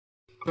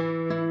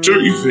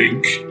Don't you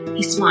think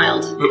He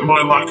smiled. that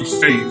my lack of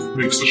faith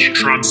makes such a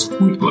trance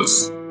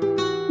pointless?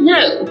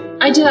 No,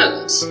 I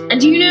don't. And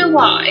do you know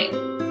why?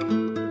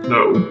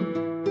 No.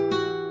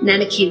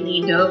 Neneke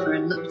leaned over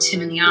and looked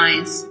him in the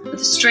eyes, with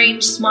a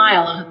strange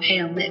smile on her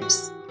pale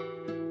lips.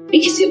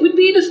 Because it would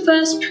be the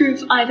first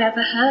proof I've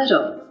ever heard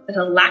of that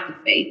a lack of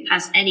faith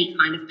has any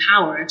kind of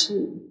power at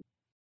all.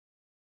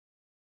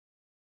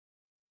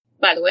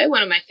 By the way,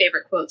 one of my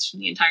favorite quotes from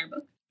the entire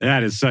book.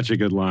 That is such a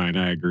good line.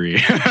 I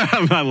agree.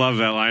 I love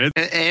that line.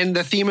 And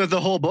the theme of the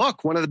whole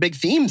book, one of the big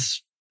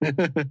themes.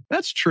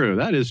 That's true.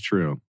 That is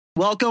true.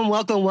 Welcome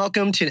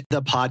to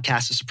the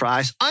podcast of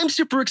Surprise. I'm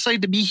super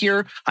excited to be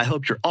here. I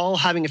hope you're all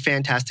having a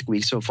fantastic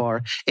week so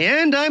far.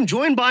 And I'm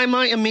joined by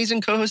my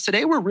amazing co-host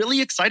today. We're really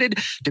excited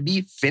to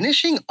be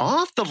finishing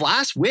off The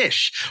Last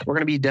Wish. We're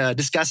going to be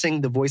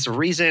discussing The Voice of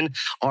Reason,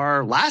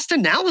 our last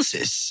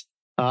analysis,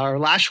 our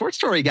last short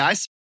story,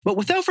 guys. But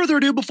without further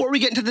ado, before we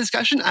get into the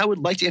discussion, I would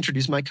like to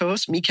introduce my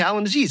co-hosts, Mikal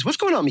and Aziz. What's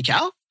going on,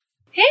 Mikal?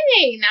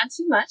 Hey, not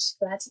too much.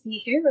 Glad to be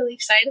here. Really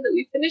excited that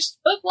we finished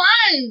book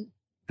one.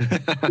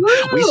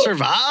 We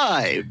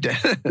survived.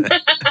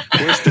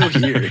 We're still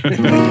here.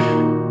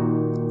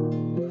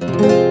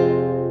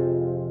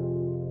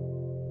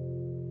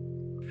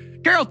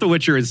 Geralt the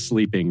Witcher is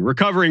sleeping,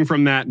 recovering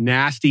from that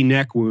nasty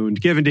neck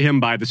wound given to him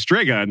by the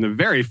Striga in the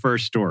very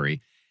first story.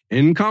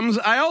 In comes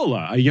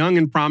Iola, a young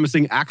and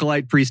promising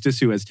acolyte priestess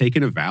who has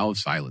taken a vow of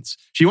silence.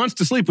 She wants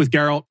to sleep with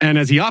Geralt, and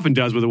as he often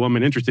does with a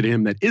woman interested in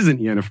him that isn't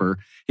Yennefer,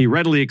 he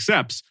readily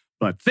accepts,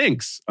 but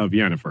thinks of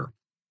Yennefer.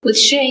 With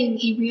shame,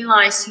 he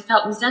realized he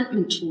felt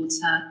resentment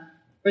towards her.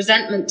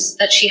 Resentment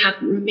that she had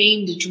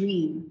remained a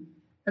dream,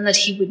 and that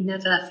he would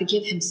never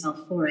forgive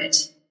himself for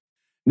it.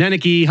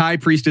 Neneke, High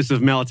Priestess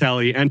of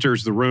Melitele,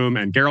 enters the room,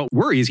 and Geralt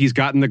worries he's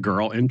gotten the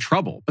girl in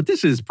trouble. But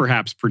this is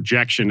perhaps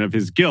projection of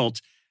his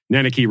guilt.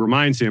 Neneke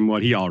reminds him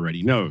what he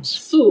already knows.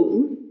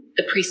 Fool,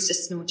 the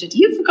priestess snorted.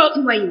 You've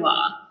forgotten where you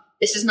are.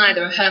 This is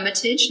neither a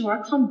hermitage nor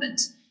a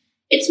convent.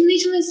 It's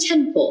Melitele's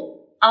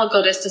temple. Our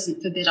goddess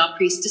doesn't forbid our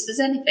priestesses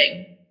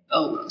anything.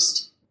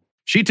 Almost.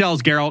 She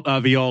tells Geralt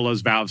of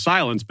Iola's vow of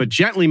silence, but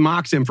gently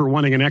mocks him for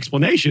wanting an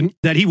explanation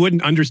that he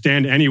wouldn't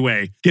understand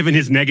anyway, given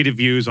his negative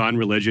views on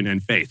religion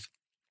and faith.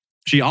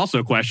 She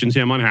also questions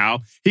him on how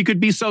he could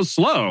be so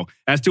slow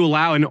as to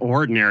allow an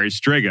ordinary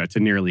Striga to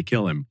nearly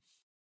kill him.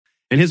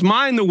 In his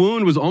mind, the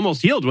wound was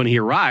almost healed when he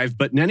arrived,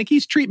 but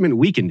Neneke's treatment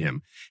weakened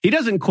him. He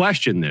doesn't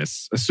question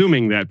this,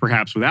 assuming that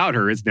perhaps without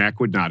her, his neck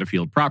would not have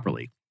healed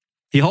properly.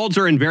 He holds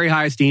her in very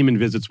high esteem and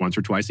visits once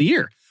or twice a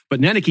year.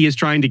 But Neneke is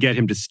trying to get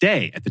him to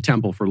stay at the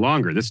temple for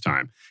longer this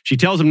time. She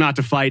tells him not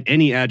to fight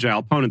any agile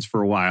opponents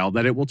for a while,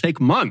 that it will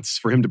take months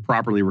for him to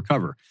properly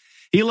recover.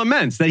 He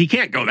laments that he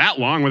can't go that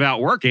long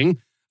without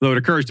working, though it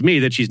occurs to me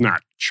that she's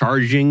not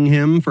charging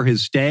him for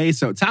his stay,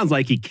 so it sounds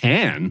like he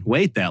can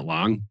wait that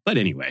long. But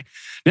anyway,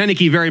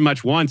 Neneke very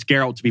much wants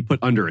Geralt to be put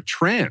under a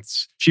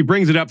trance. She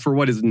brings it up for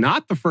what is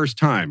not the first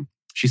time.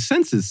 She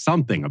senses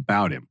something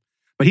about him,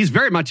 but he's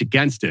very much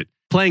against it,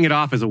 playing it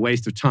off as a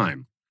waste of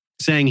time,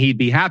 saying he'd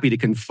be happy to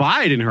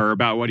confide in her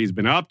about what he's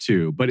been up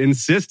to, but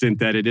insistent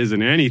that it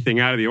isn't anything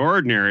out of the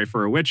ordinary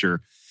for a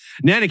Witcher.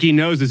 Neneke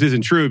knows this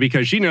isn't true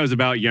because she knows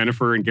about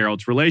Yennefer and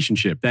Geralt's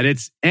relationship, that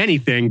it's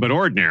anything but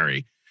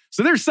ordinary.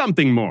 So there's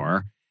something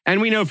more,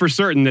 and we know for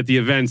certain that the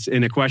events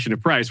in A Question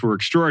of Price were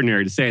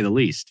extraordinary to say the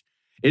least.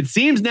 It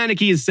seems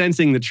Neneke is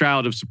sensing the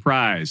child of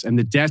surprise and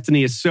the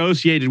destiny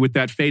associated with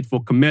that fateful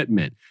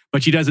commitment,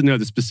 but she doesn't know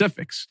the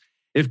specifics.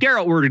 If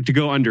Geralt were to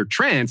go under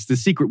trance, the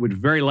secret would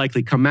very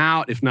likely come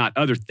out, if not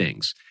other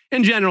things.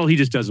 In general, he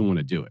just doesn't want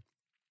to do it.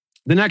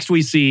 The next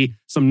we see,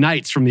 some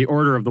knights from the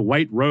Order of the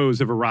White Rose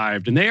have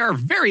arrived, and they are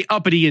very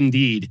uppity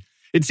indeed.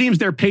 It seems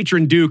their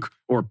patron duke,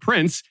 or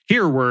prince,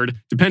 hereward,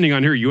 depending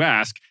on who you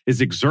ask, is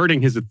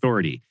exerting his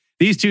authority.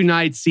 These two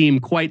knights seem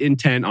quite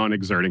intent on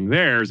exerting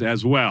theirs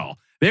as well.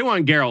 They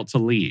want Geralt to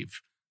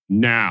leave.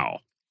 Now.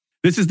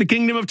 This is the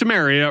kingdom of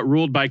Temeria,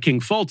 ruled by King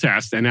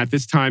Foltest, and at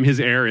this time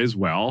his heir is,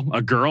 well,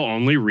 a girl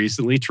only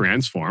recently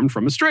transformed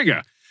from a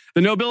Striga.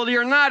 The nobility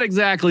are not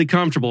exactly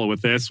comfortable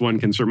with this, one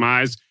can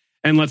surmise.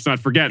 And let's not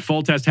forget,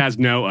 Foltest has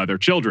no other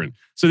children.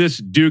 So this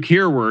Duke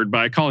Hereward,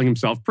 by calling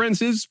himself prince,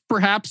 is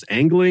perhaps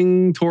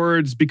angling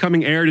towards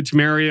becoming heir to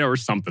Temeria or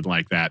something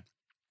like that.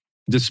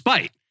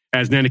 Despite,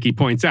 as Neneke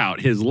points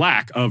out, his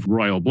lack of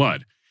royal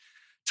blood.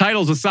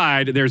 Titles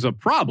aside, there's a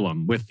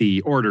problem with the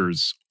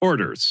Order's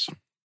orders.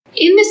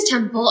 In this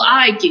temple,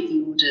 I give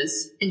you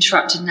orders,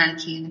 interrupted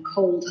Neneke in a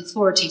cold,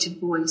 authoritative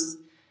voice.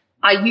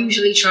 I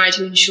usually try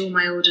to ensure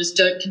my orders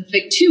don't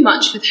conflict too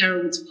much with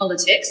Hereward's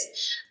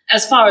politics,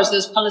 as far as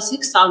those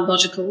politics are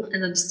logical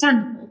and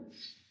understandable.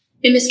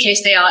 In this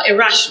case, they are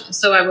irrational,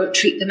 so I won't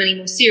treat them any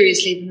more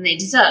seriously than they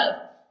deserve.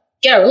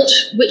 Geralt,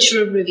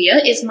 Witcher of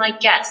Rivia, is my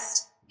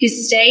guest.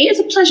 His stay is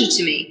a pleasure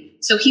to me,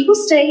 so he will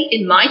stay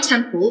in my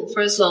temple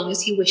for as long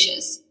as he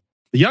wishes.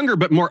 The younger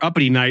but more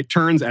uppity knight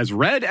turns as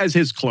red as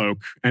his cloak,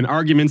 and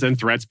arguments and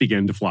threats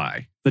begin to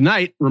fly. The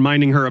knight,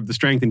 reminding her of the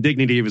strength and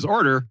dignity of his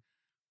order,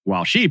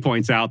 while she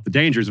points out the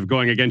dangers of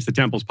going against the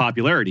temple's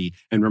popularity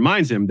and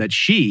reminds him that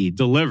she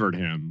delivered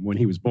him when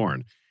he was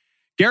born.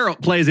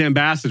 Geralt plays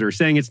ambassador,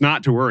 saying it's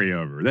not to worry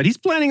over, that he's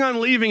planning on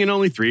leaving in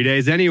only 3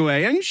 days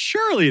anyway, and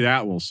surely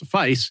that will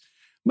suffice.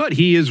 But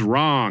he is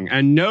wrong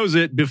and knows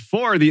it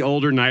before the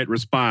older knight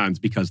responds,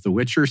 because the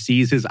Witcher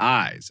sees his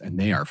eyes and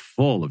they are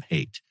full of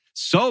hate.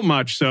 So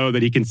much so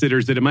that he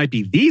considers that it might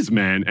be these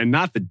men and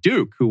not the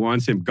Duke who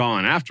wants him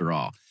gone after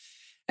all.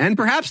 And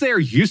perhaps they are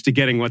used to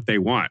getting what they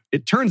want.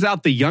 It turns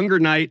out the younger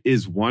knight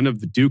is one of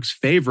the Duke's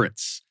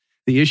favorites.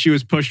 The issue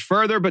is pushed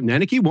further, but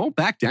Nenneke won't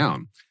back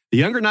down. The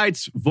younger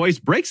knight's voice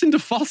breaks into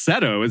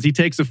falsetto as he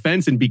takes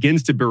offense and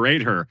begins to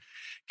berate her.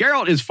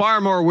 Geralt is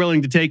far more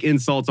willing to take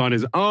insults on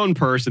his own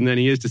person than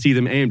he is to see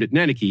them aimed at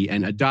Nenneke,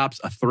 and adopts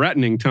a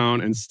threatening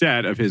tone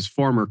instead of his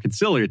former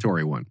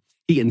conciliatory one.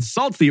 He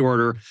insults the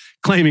order,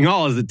 claiming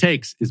all it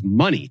takes is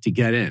money to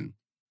get in.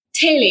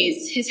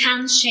 Thales, his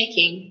hands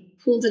shaking,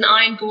 pulled an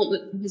iron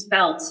gauntlet from his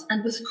belt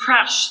and with a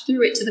crash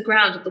threw it to the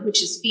ground at the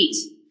witch's feet.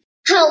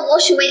 "I'll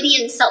wash away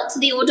the insult to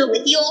the order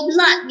with your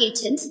blood,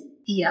 mutant,"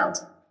 he yelled.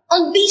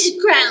 "On beaten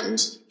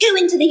ground, go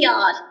into the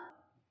yard."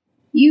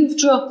 "You've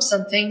dropped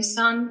something,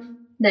 son,"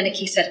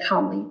 Nenneke said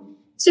calmly.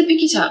 "So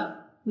pick it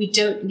up. We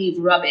don't leave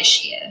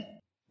rubbish here."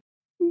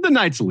 The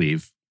knights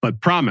leave,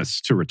 but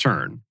promise to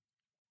return.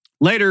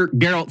 Later,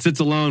 Geralt sits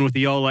alone with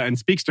Iola and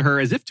speaks to her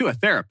as if to a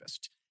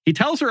therapist. He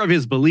tells her of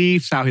his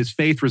beliefs, how his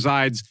faith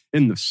resides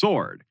in the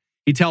sword.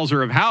 He tells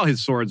her of how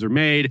his swords are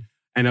made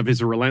and of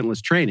his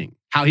relentless training,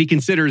 how he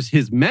considers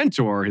his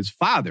mentor his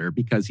father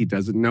because he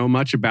doesn't know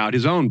much about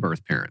his own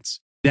birth parents,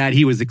 that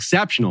he was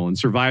exceptional in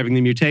surviving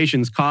the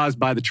mutations caused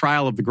by the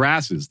trial of the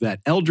grasses,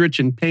 that eldritch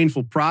and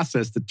painful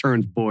process that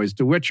turns boys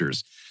to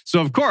witchers. So,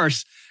 of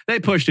course, they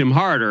pushed him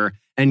harder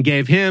and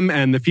gave him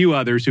and the few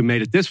others who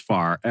made it this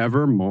far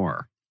ever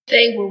more.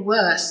 They were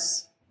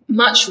worse,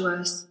 much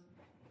worse.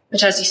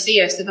 But as you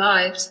see, I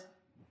survived.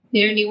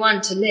 The only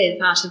one to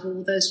live out of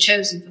all those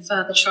chosen for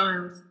further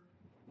trials.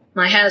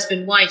 My hair's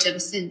been white ever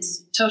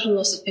since, total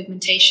loss of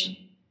pigmentation.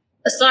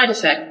 A side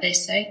effect, they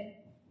say.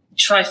 A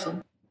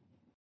trifle.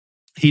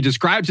 He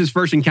describes his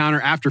first encounter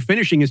after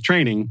finishing his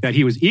training that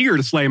he was eager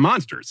to slay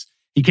monsters.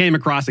 He came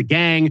across a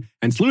gang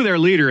and slew their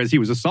leader as he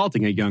was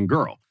assaulting a young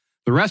girl.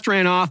 The rest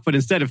ran off, but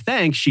instead of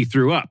thanks, she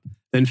threw up,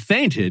 then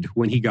fainted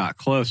when he got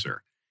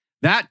closer.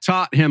 That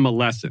taught him a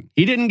lesson.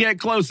 He didn't get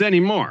close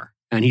anymore,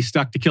 and he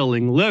stuck to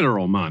killing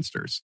literal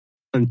monsters.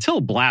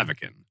 Until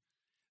Blaviken.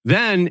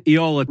 Then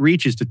Iola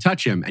reaches to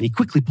touch him, and he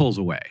quickly pulls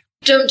away.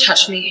 "Don't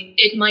touch me.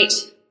 You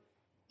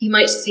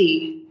might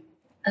see.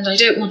 And I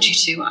don't want you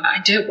to.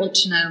 I don't want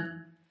to know.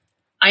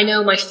 I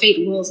know my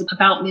fate whirls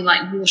about me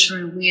like water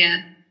in a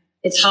weir.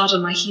 It's hard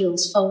on my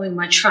heels, following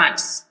my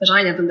tracks, but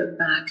I never look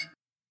back."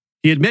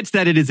 He admits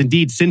that it is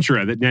indeed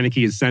Cintra that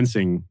Nenneke is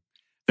sensing,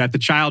 that the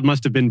child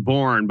must have been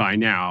born by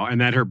now,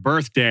 and that her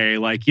birthday,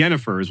 like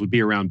Yennefer's, would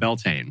be around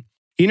Beltane.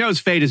 He knows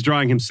fate is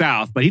drawing him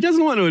south, but he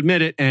doesn't want to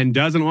admit it and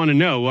doesn't want to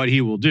know what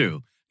he will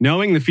do.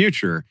 Knowing the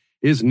future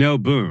is no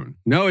boon,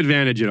 no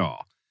advantage at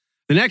all.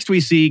 The next we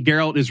see,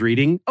 Geralt is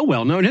reading a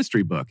well-known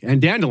history book,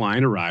 and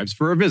Dandelion arrives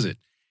for a visit.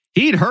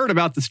 He'd heard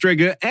about the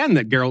Striga and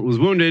that Geralt was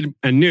wounded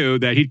and knew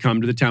that he'd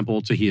come to the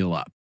temple to heal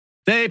up.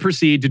 They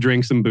proceed to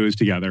drink some booze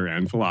together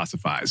and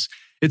philosophize.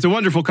 It's a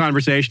wonderful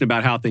conversation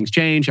about how things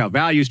change, how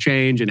values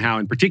change, and how,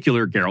 in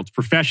particular, Geralt's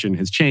profession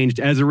has changed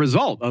as a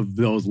result of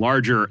those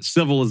larger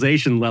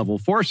civilization-level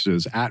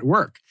forces at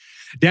work.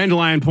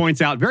 Dandelion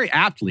points out very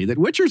aptly that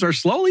witchers are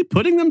slowly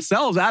putting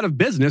themselves out of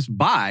business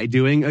by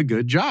doing a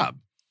good job.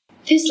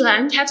 This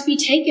land had to be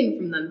taken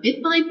from them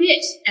bit by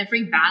bit,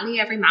 every valley,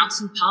 every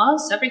mountain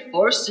pass, every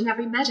forest, and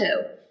every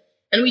meadow.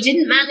 And we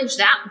didn't manage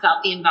that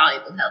without the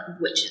invaluable help of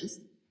witches.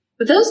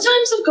 But those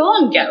times have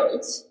gone,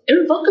 Geralt,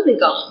 irrevocably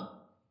gone.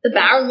 The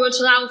Baron won't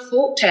allow a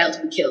Forktail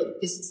to be killed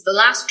because it's the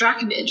last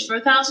Dracomid for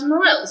 1,000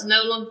 miles and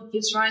no longer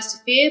gives rise to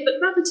fear, but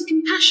rather to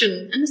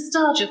compassion and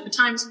nostalgia for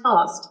times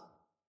past.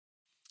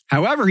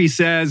 However, he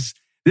says,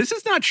 this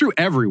is not true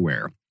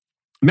everywhere.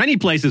 Many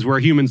places where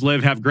humans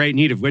live have great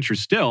need of witchers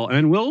still,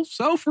 and will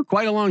so for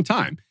quite a long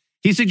time.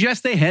 He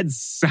suggests they head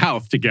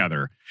south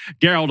together.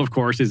 Geralt, of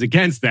course, is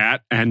against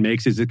that and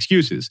makes his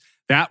excuses.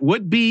 That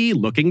would be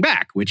looking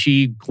back, which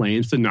he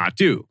claims to not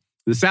do.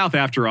 The south,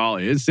 after all,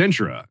 is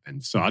Cintra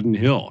and Sodden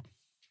Hill.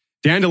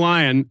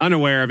 Dandelion,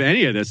 unaware of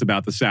any of this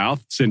about the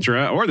south,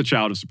 Cintra, or the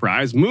Child of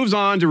Surprise, moves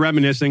on to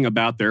reminiscing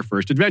about their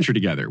first adventure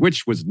together,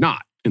 which was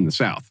not in the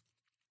south.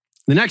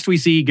 The next we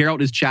see,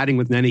 Geralt is chatting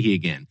with Nenneke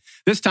again,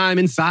 this time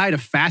inside a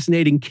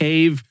fascinating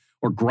cave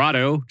or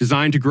grotto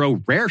designed to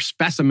grow rare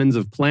specimens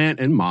of plant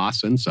and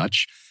moss and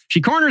such.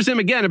 She corners him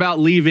again about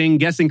leaving,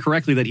 guessing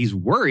correctly that he's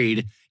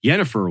worried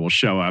Yennefer will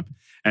show up,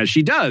 as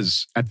she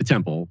does at the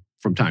temple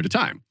from time to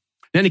time.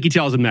 Nenneke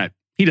tells him that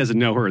he doesn't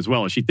know her as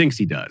well as she thinks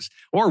he does,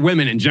 or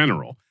women in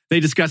general. They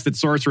discuss that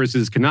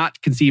sorceresses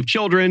cannot conceive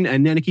children,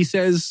 and Nenneke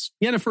says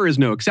Yennefer is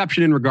no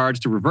exception in regards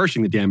to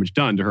reversing the damage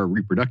done to her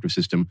reproductive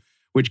system,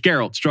 which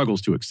Geralt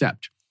struggles to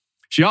accept.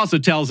 She also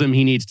tells him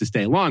he needs to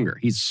stay longer.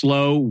 He's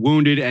slow,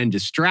 wounded, and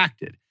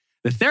distracted.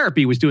 The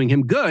therapy was doing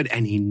him good,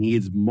 and he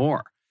needs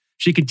more.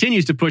 She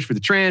continues to push for the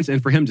trance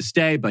and for him to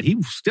stay, but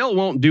he still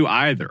won't do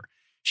either.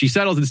 She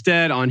settles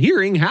instead on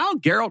hearing how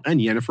Geralt and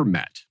Yennefer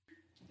met.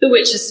 The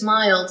Witcher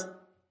smiled.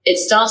 It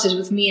started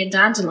with me and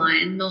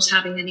Dandelion not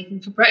having anything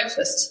for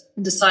breakfast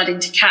and deciding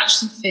to catch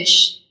some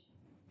fish.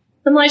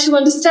 Am I to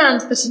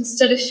understand that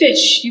instead of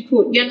fish, you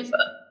caught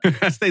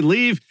Yennefer? As they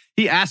leave,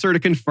 he asks her to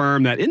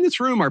confirm that in this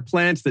room are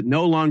plants that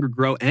no longer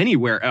grow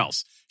anywhere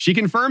else. She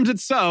confirms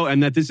it's so,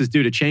 and that this is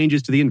due to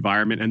changes to the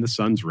environment and the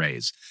sun's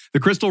rays. The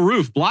crystal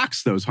roof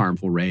blocks those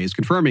harmful rays,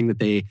 confirming that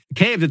the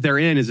cave that they're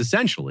in is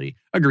essentially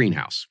a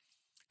greenhouse.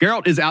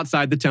 Geralt is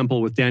outside the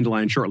temple with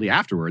Dandelion shortly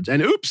afterwards,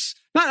 and oops,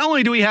 not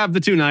only do we have the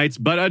two knights,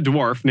 but a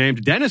dwarf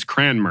named Dennis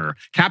Cranmer,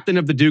 captain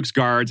of the Duke's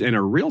Guards and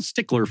a real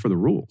stickler for the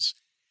rules.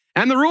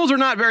 And the rules are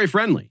not very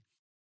friendly.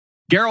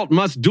 Geralt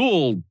must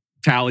duel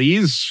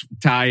Talles,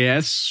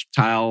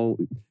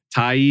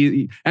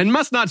 and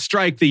must not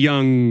strike the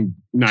young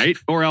knight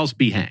or else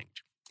be hanged.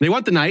 They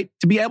want the knight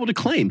to be able to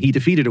claim he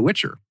defeated a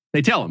Witcher.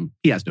 They tell him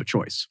he has no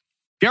choice.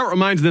 Geralt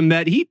reminds them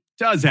that he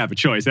does have a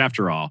choice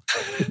after all.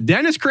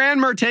 Dennis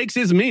Cranmer takes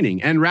his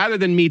meaning, and rather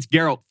than meet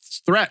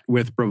Geralt's threat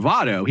with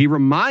bravado, he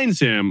reminds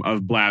him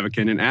of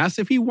Blaviken and asks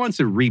if he wants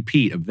a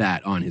repeat of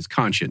that on his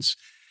conscience.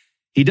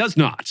 He does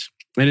not,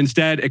 and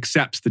instead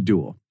accepts the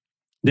duel.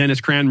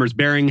 Dennis Cranmer's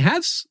bearing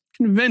has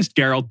convinced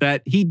Geralt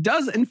that he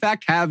does in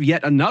fact have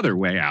yet another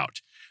way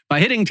out. By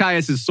hitting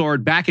Tyus'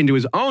 sword back into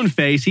his own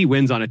face, he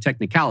wins on a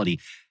technicality,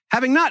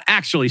 having not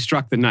actually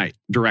struck the knight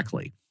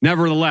directly.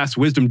 Nevertheless,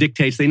 wisdom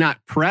dictates they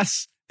not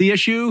press the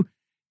issue.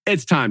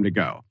 It's time to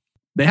go.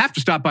 They have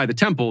to stop by the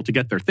temple to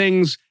get their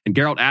things, and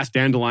Geralt asks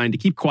Dandelion to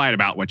keep quiet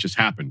about what just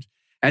happened.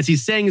 As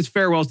he's saying his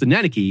farewells to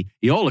Nenneke,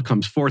 Iola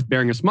comes forth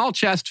bearing a small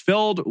chest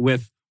filled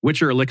with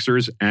Witcher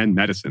elixirs and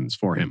medicines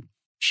for him.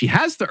 She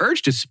has the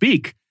urge to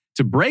speak,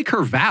 to break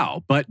her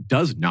vow, but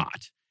does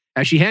not.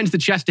 As she hands the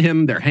chest to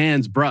him, their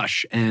hands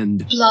brush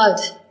and... Blood,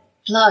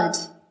 blood,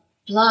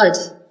 blood.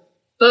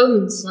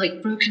 Bones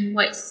like broken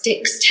white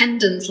sticks,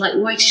 tendons like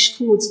whitish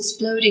cords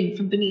exploding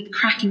from beneath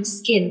cracking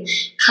skin,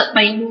 cut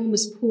by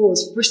enormous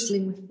paws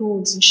bristling with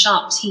thorns and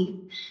sharp teeth.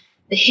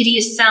 The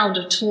hideous sound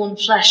of torn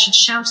flesh and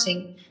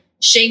shouting,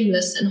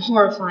 shameless and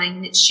horrifying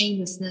in its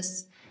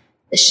shamelessness.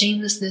 The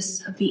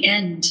shamelessness of the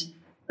end,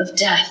 of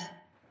death.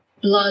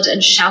 Blood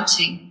and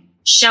shouting,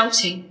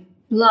 shouting,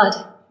 blood,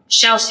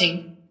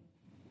 shouting.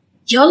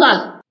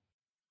 Yola!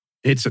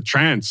 It's a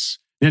trance.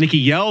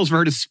 Nenneke yells for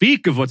her to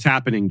speak of what's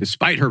happening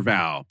despite her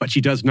vow, but she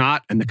does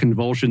not, and the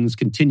convulsions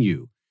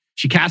continue.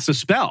 She casts a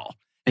spell,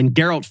 and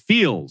Geralt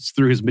feels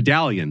through his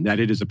medallion that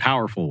it is a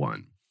powerful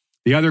one.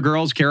 The other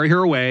girls carry her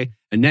away,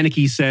 and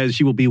Nenneke says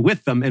she will be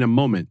with them in a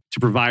moment to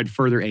provide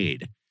further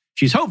aid.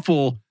 She's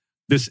hopeful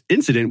this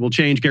incident will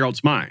change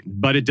Geralt's mind,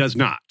 but it does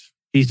not.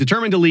 He's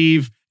determined to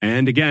leave,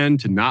 and again,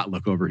 to not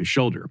look over his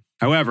shoulder.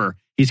 However,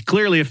 he's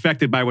clearly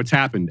affected by what's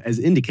happened, as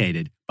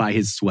indicated by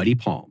his sweaty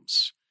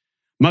palms.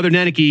 Mother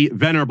Nenneke,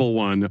 Venerable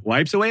One,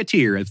 wipes away a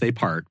tear as they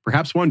part,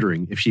 perhaps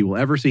wondering if she will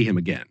ever see him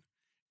again.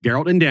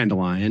 Geralt and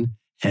Dandelion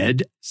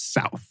head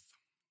south.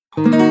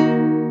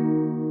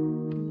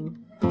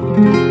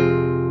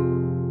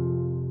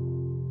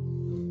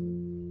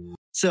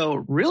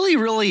 So really,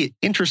 really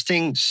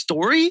interesting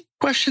story,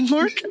 question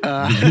mark.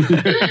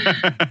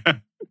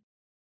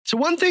 So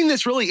one thing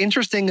that's really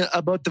interesting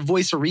about the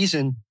Voice of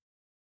Reason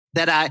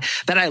that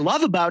I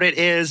love about it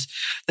is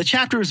the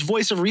chapters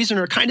Voice of Reason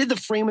are kind of the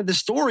frame of the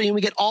story, and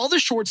we get all the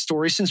short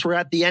stories since we're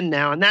at the end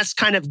now, and that's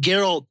kind of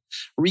Geralt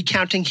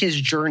recounting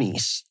his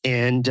journeys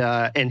and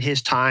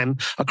his time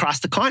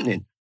across the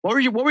continent. What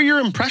were your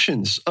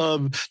impressions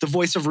of the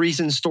Voice of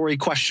Reason story,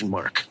 question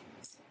mark?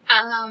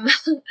 I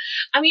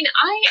mean,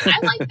 I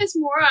like this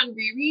more on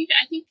reread.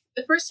 I think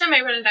the first time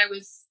I read it,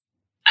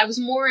 I was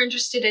more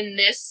interested in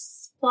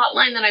this plot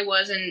line than I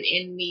was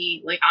in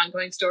the like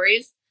ongoing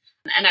stories.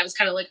 And I was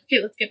kind of like, okay,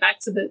 let's get back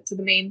to the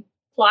main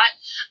plot.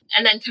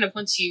 And then kind of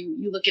once you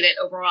look at it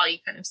overall, you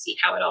kind of see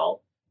how it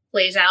all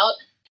plays out.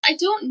 I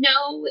don't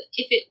know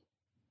if it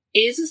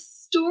is a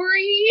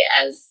story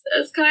as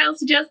Kyle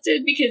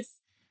suggested, because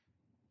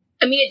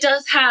I mean, it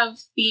does have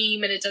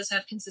theme and it does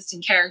have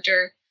consistent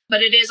character,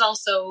 but it is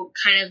also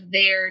kind of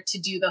there to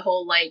do the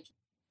whole like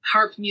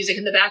harp music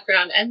in the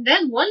background. And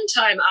then one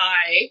time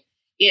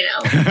Yeah.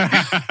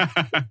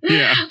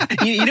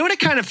 You know what it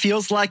kind of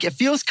feels like? It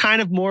feels kind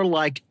of more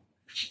like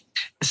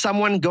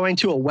someone going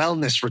to a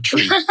wellness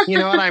retreat. You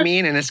know what I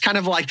mean? And it's kind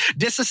of like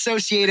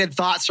disassociated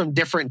thoughts from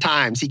different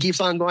times. He keeps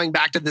on going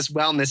back to this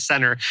wellness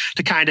center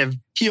to kind of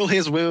heal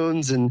his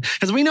wounds. And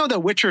because we know that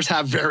Witchers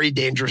have very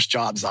dangerous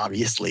jobs,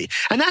 obviously.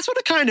 And that's what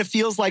it kind of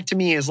feels like to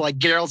me, is like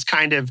Geralt's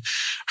kind of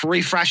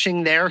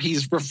refreshing there.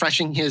 He's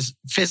refreshing his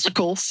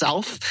physical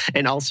self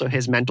and also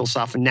his mental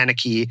self. And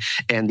Nenneke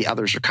and the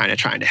others are kind of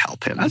trying to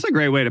help him. That's a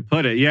great way to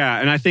put it. Yeah.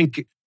 And I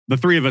think the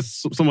three of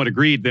us somewhat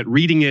agreed that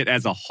reading it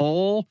as a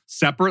whole,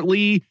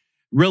 separately,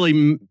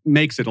 really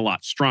makes it a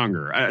lot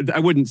stronger. I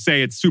wouldn't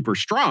say it's super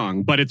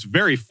strong, but it's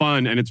very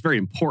fun and it's very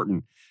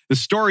important. The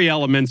story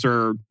elements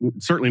are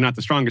certainly not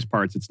the strongest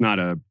parts. It's not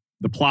a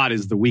the plot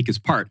is the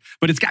weakest part.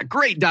 But it's got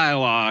great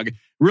dialogue,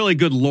 really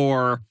good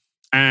lore,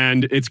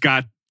 and it's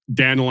got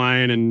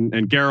Dandelion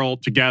and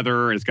Geralt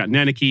together. It's got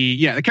Neneki.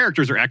 Yeah, the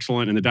characters are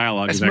excellent and the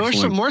dialogue is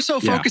excellent. More so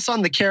focus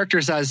on the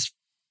characters as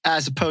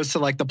opposed to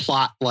like the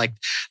plot, like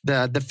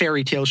the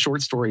fairy tale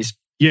short stories.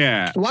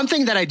 Yeah. One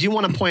thing that I do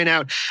want to point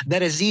out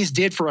that Aziz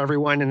did for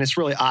everyone, and it's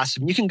really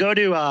awesome. You can go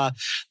to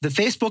the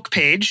Facebook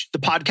page, the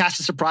Podcast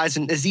of Surprise,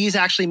 and Aziz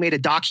actually made a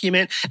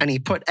document and he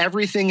put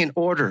everything in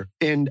order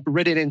and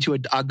written it into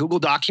a Google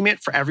document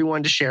for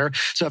everyone to share.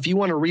 So if you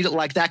want to read it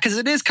like that, because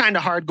it is kind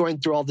of hard going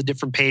through all the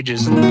different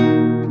pages.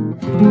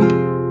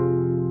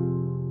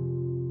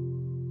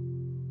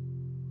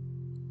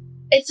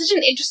 It's such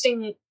an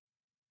interesting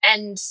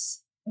and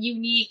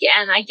unique,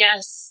 and I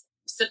guess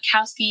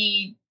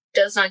Sapkowski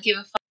does not give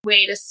a fuck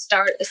way to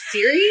start a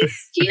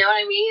series. Do you know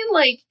what I mean?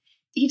 Like,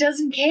 he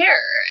doesn't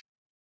care.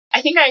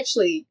 I think I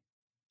actually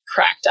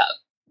cracked up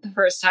the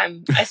first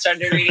time I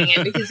started reading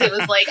it because it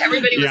was like,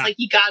 everybody was like,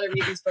 you gotta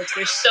read these books.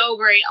 They're so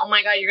great. Oh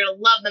my God, you're gonna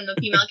love them. The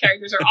female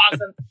characters are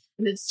awesome.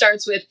 And it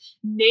starts with,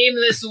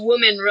 nameless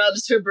woman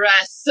rubs her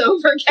breasts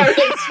over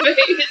Geralt's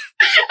face.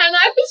 And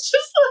I was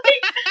just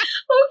like,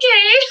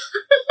 okay.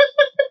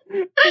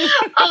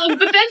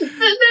 But then in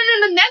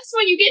the next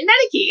one, you get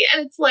Neneki.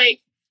 And it's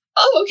like,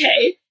 oh,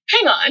 okay,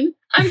 hang on.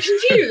 I'm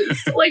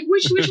confused. Like,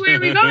 which way are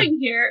we going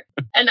here?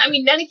 And I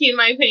mean, Neneki, in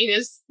my opinion,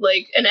 is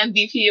like an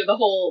MVP of the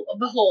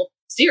whole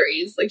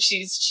series. Like,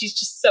 she's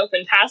just so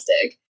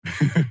fantastic.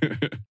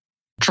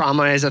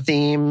 Trauma is a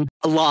theme,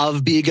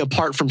 love, being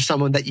apart from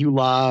someone that you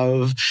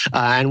love.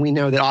 And we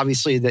know that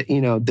obviously that, you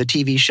know, the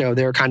TV show,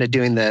 they're kind of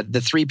doing the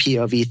 3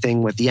 POV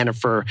thing with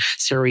Yennefer,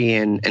 Ciri,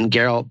 and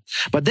Geralt.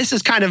 But this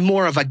is kind of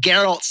more of a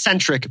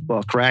Geralt-centric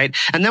book, right?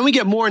 And then we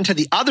get more into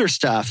the other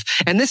stuff.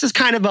 And this is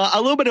kind of a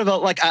little bit of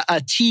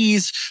a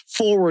tease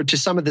forward to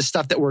some of the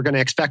stuff that we're going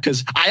to expect.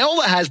 Because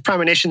Iola has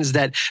premonitions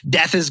that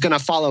death is going to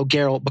follow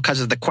Geralt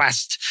because of the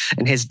quest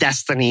and his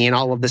destiny and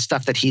all of the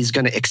stuff that he's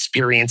going to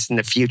experience in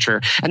the future.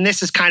 And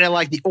this is kind of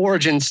like the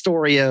origin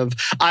story of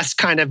us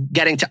kind of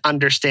getting to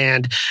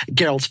understand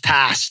Geralt's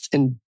past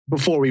and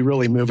before we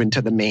really move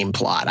into the main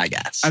plot, I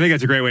guess. I think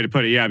that's a great way to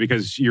put it. Yeah,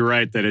 because you're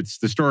right that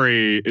the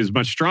story is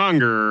much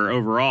stronger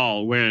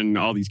overall when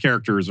all these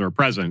characters are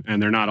present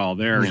and they're not all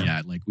there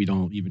yet. Like, we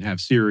don't even have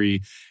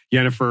Ciri.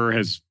 Yennefer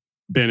has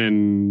been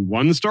in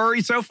one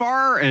story so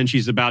far, and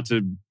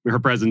her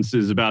presence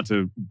is about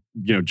to,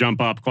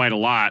 jump up quite a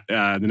lot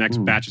the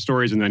next batch of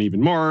stories, and then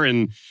even more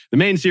in the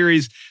main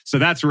series. So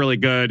that's really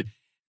good.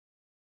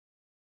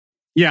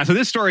 Yeah, so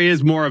this story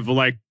is more of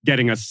like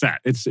getting us set.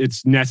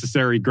 It's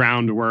necessary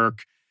groundwork.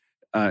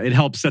 It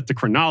helps set the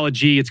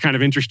chronology. It's kind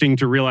of interesting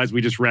to realize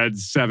we just read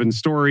 7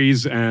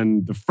 stories,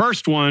 and the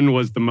first one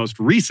was the most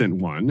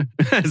recent one.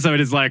 So it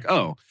is like,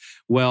 oh,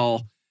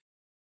 well,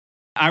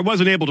 I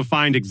wasn't able to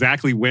find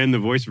exactly when The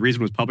Voice of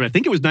Reason was published. I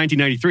think it was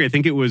 1993. I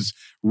think it was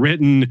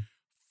written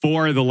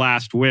for The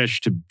Last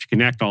Wish to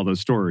connect all those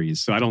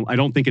stories. So I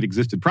don't think it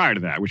existed prior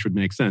to that, which would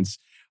make sense.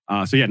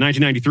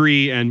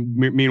 1993, and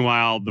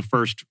meanwhile, the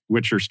first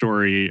Witcher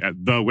story,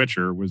 The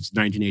Witcher, was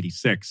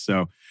 1986.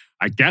 So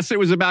I guess it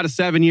was about a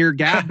 7-year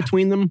gap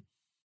between them.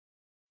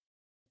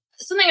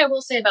 Something I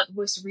will say about The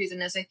Voice of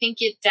Reason is I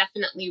think it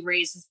definitely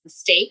raises the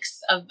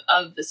stakes of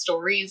the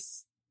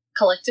stories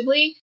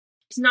collectively.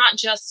 It's not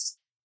just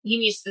he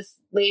meets this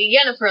lady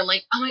Yennefer and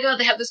like, oh my God,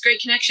 they have this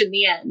great connection,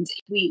 the end.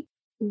 We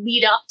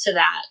lead up to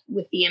that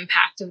with the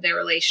impact of their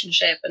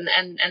relationship and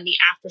the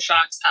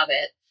aftershocks of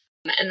it.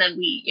 And then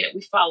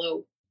we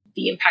follow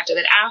the impact of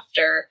it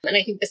after. And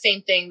I think the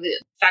same thing, the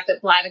fact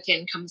that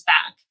Blaviken comes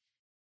back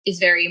is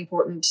very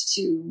important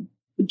to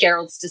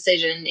Geralt's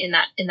decision in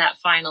that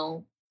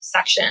final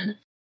section.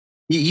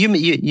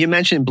 You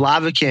mentioned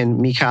Blaviken,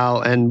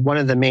 Mikhail, and one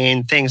of the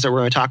main things that we're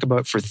going to talk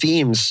about for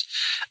themes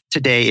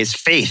today is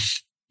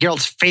faith.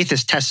 Geralt's faith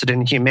is tested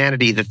in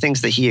humanity, the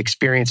things that he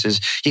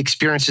experiences. He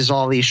experiences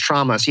all these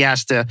traumas. He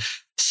has to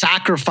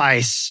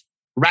sacrifice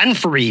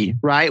Renfri,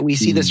 right? We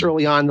see this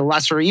early on, the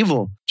lesser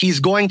evil.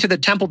 He's going to the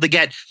temple to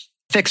get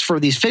fixed for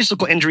these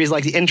physical injuries,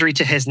 like the injury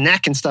to his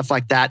neck and stuff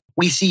like that.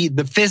 We see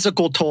the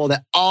physical toll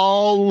that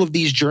all of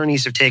these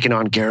journeys have taken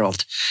on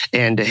Geralt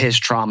and his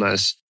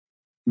traumas.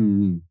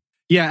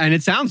 Yeah, and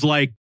it sounds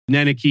like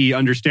Neneki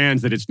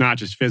understands that it's not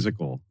just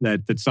physical,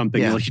 that's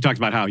something, like she talks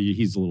about how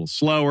he's a little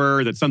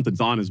slower, that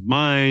something's on his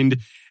mind.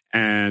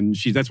 And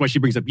that's why she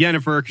brings up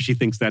Yennefer, because she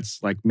thinks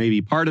that's like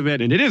maybe part of it.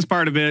 And it is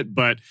part of it,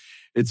 but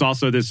it's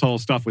also this whole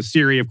stuff with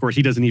Ciri. Of course,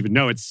 he doesn't even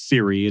know it's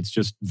Ciri. It's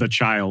just the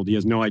child. He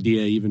has no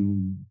idea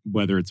even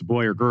whether it's a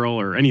boy or girl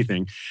or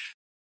anything.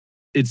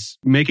 It's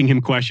making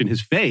him question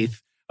his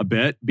faith a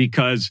bit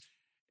because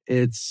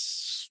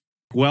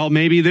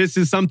maybe this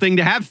is something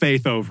to have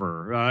faith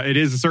over. It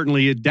is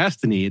certainly a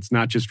destiny. It's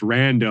not just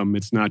random.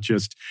 It's not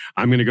just,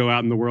 I'm going to go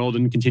out in the world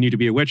and continue to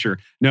be a Witcher.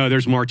 No,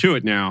 there's more to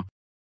it now.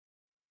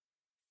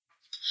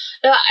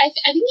 I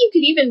think you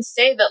could even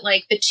say that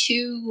like the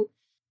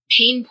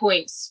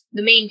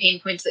main pain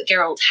points that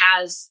Geralt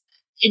has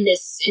in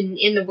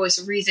the voice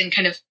of reason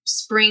kind of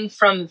spring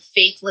from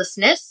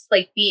faithlessness,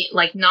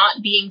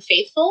 not being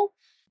faithful.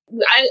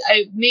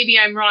 I maybe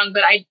I'm wrong,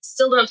 but I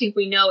still don't think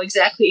we know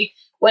exactly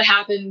what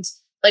happened,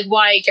 like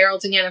why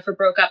Geralt and Yennefer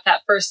broke up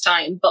that first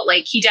time. But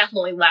like he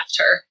definitely left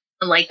her,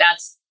 and like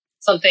that's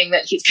something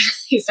that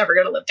he's never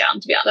going to live down,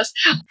 to be honest.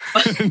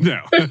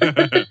 No.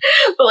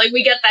 But like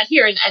we get that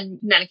here, and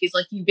Nenneke's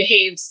like, you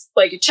behaved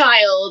like a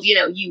child,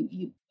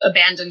 you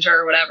abandoned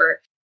her or whatever.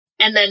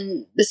 And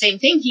then the same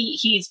thing,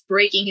 he's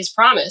breaking his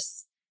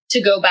promise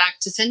to go back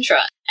to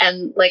Cintra.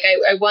 And like,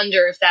 I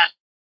wonder if that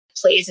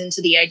plays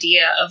into the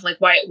idea of like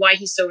why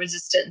he's so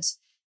resistant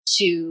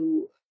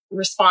to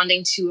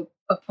responding to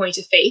a point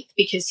of faith,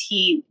 because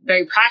he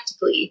very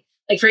practically,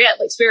 like forget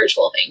like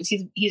spiritual things,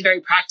 he's very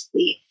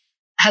practically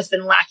has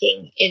been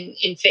lacking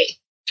in faith.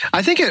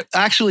 I think it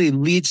actually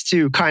leads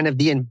to kind of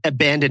the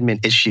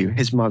abandonment issue.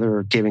 His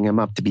mother giving him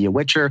up to be a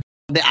witcher.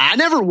 I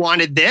never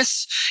wanted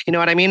this. You know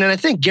what I mean? And I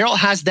think Geralt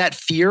has that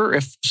fear.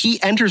 If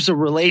he enters a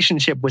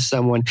relationship with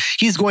someone,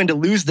 he's going to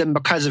lose them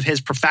because of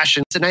his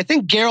professions. And I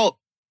think Geralt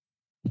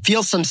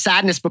feels some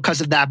sadness because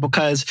of that,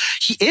 because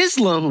he is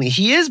lonely.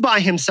 He is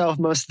by himself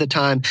most of the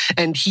time.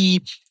 And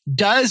he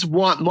does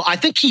want more. I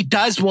think he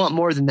does want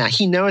more than that.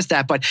 He knows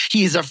that, but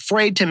he's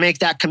afraid to make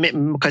that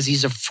commitment because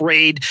he's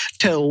afraid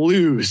to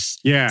lose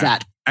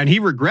that. And he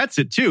regrets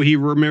it too. He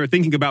remember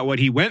thinking about what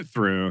he went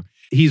through.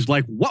 He's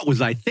like, what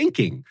was I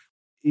thinking?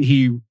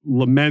 He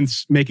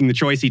laments making the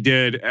choice he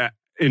did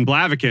in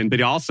Blaviken,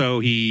 but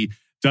also he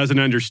doesn't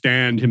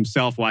understand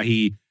himself why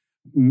he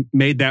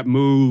made that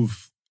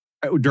move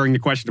during the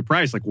Question of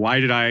Price. Like, why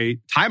did I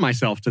tie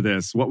myself to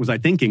this? What was I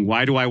thinking?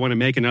 Why do I want to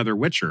make another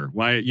Witcher?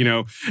 Why,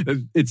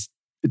 it's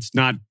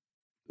not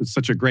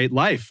such a great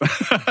life.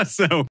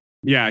 So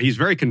yeah, he's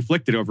very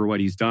conflicted over what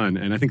he's done.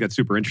 And I think that's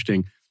super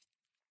interesting.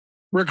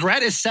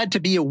 Regret is said to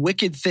be a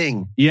wicked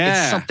thing.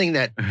 Yeah. It's something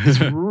that is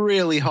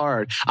really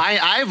hard.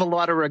 I have a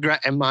lot of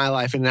regret in my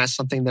life, and that's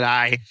something that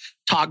I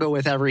toggle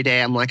with every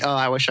day. I'm like, oh,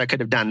 I wish I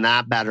could have done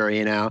that better,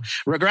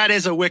 Regret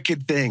is a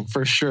wicked thing,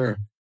 for sure.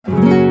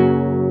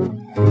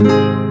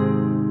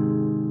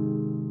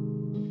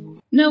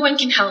 No one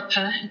can help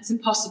her. It's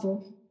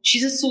impossible.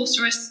 She's a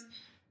sorceress.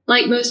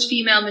 Like most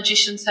female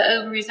magicians, her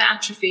ovaries are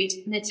atrophied,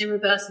 and it's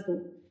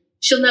irreversible.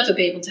 She'll never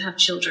be able to have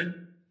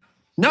children.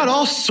 Not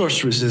all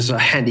sorceresses are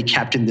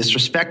handicapped in this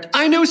respect.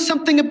 I know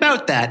something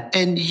about that,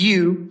 and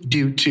you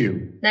do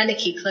too.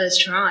 Nenneke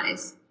closed her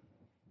eyes.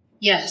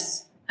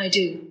 Yes, I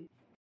do.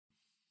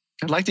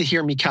 I'd like to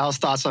hear Mikhail's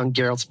thoughts on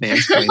Geralt's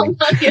mansplaining.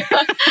 Yeah.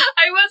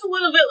 I was a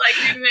little bit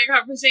like reading that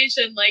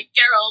conversation, like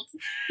Geralt,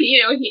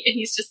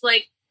 he's just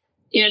like,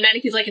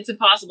 Nenneke's like, it's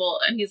impossible.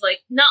 And he's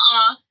like,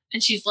 nuh-uh.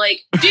 And she's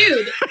like,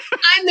 dude,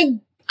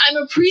 I'm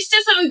a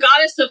priestess of a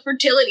goddess of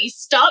fertility.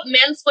 Stop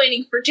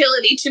mansplaining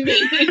fertility to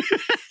me.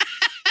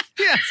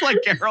 Yeah, it's like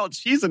Geralt.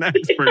 She's an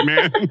expert,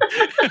 man.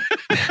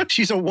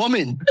 She's a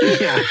woman.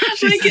 Yeah.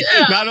 She's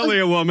not only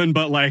a woman,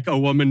 but like a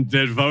woman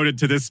devoted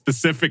to this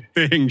specific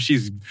thing.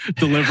 She's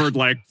delivered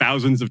like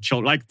thousands of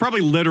children, like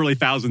probably literally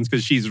thousands,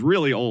 because she's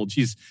really old.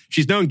 She's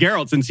known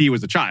Geralt since he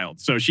was a child.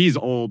 So she's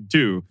old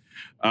too.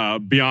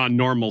 Beyond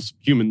normal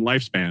human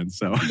lifespan.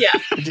 So yeah.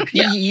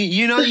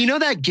 You know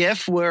that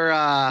GIF where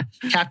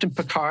Captain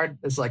Picard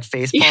is like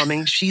face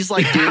palming? She's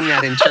like doing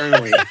that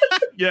internally.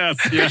 Yes.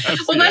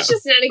 Well, that's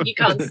just Nenneke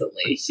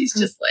constantly. She's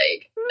just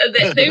like,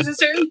 there's a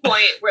certain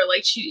point where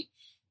like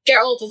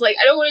Geralt is like,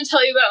 I don't want to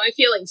tell you about my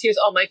feelings. Here's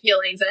all my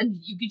feelings. And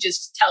you could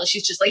just tell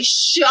she's just like,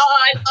 shut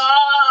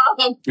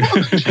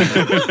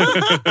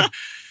up.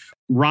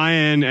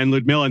 Ryan and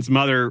Ludmilla and some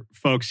other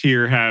folks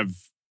here have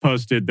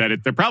posted that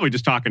they're probably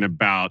just talking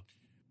about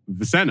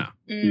Vicenna,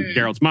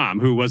 Geralt's mom,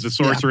 who was a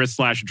sorceress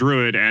 /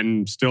 druid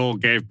and still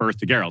gave birth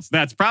to Geralt. So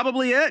that's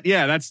probably it.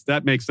 Yeah,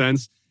 that makes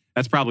sense.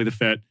 That's probably the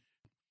fit.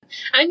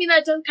 I mean,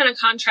 that does kind of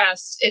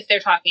contrast if they're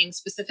talking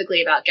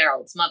specifically about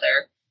Geralt's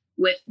mother,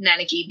 with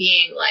Nenneke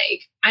being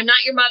like, I'm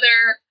not your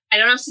mother. I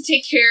don't have to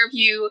take care of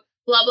you.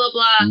 Blah, blah,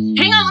 blah.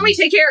 Hang on, let me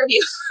take care of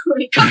you.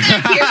 Come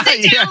back here,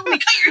 sit down, let me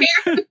cut your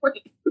hair.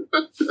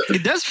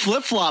 It does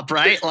flip-flop,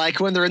 right? Like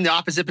when they're in the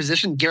opposite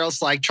position,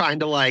 Geralt's like trying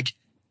to like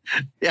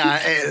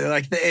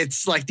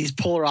it's like these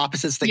polar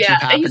opposites that keep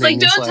happening. And he's like,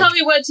 don't tell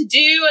me what to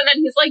do. And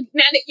then he's like,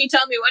 Nenneke,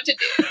 tell me what to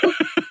do.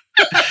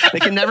 They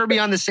can never be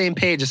on the same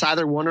page. It's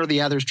either one or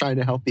the other's trying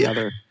to help the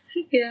other.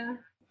 Yeah.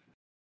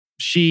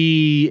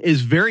 She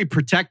is very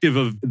protective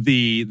of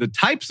the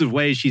types of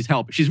ways she's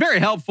helping. She's very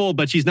helpful,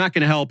 but she's not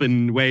going to help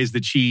in ways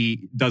that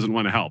she doesn't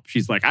want to help.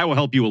 She's like, I will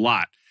help you a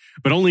lot,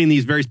 but only in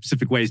these very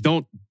specific ways.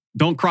 Don't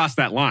cross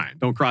that line.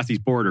 Don't cross these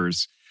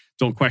borders.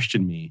 Don't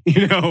question me,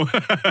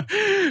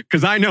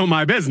 because I know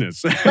my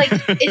business. Like,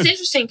 it's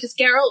interesting because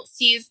Geralt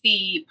sees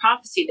the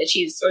prophecy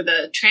or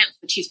the trance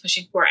that she's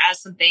pushing for as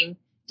something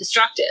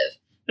destructive.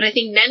 But I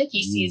think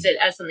Nenneke sees it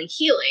as something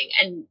healing.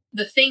 And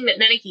the thing that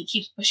Nenneke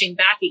keeps pushing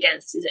back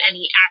against is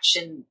any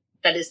action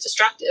that is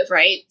destructive,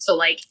 right? So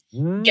like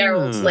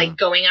Geralt's like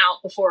going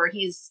out before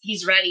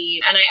he's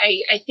ready. And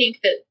I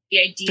think that the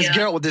idea... Because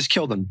Geralt would just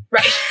kill them.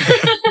 Right.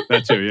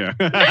 That too, yeah.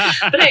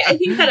 But I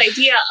think that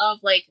idea of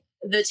like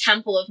the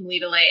Temple of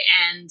Muidale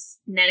and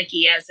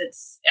Neneki as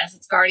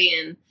its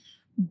guardian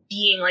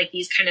being like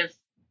these kind of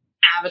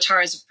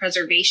avatars of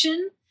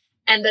preservation,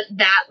 and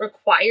that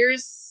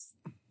requires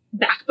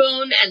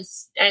backbone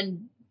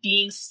and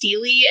being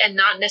steely and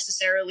not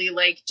necessarily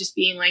like just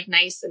being like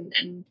nice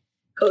and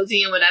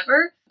cozy and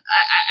whatever.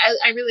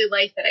 I really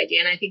like that idea,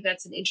 and I think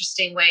that's an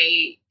interesting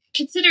way,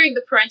 considering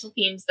the parental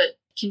themes that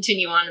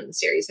continue on in the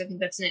series. I think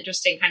that's an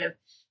interesting kind of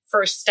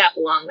first step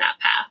along that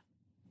path.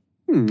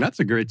 That's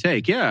a great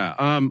take. Yeah.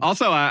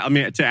 Also, I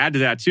mean, to add to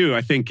that too,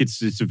 I think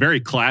it's a very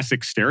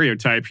classic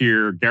stereotype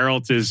here.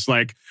 Geralt is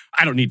like,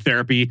 I don't need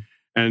therapy.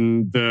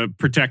 And the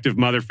protective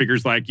mother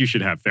figure's like, you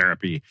should have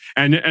therapy.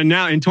 And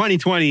now in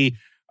 2020,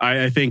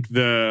 I think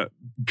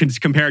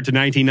compared to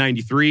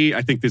 1993,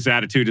 I think this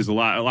attitude is a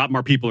lot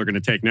more people are going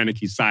to take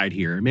Neneki's side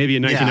here. Maybe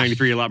in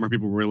 1993, a lot more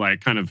people were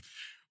like kind of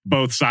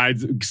both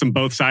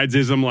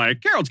sidesism,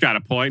 like Geralt's got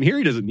a point here.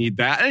 He doesn't need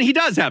that. And he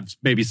does have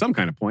maybe some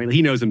kind of point.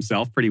 He knows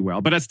himself pretty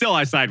well. But I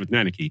side with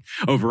Neneki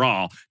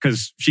overall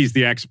because she's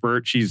the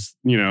expert. She's,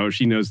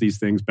 she knows these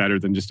things better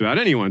than just about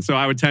anyone. So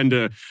I would tend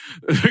to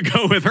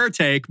go with her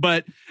take.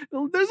 But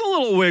there's a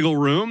little wiggle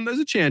room. There's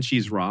a chance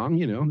she's wrong.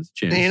 There's a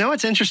chance.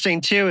 What's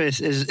interesting too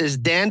is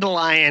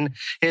Dandelion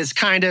is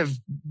kind of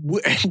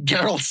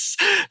Geralt's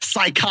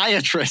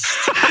psychiatrist.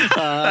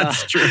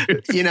 That's true.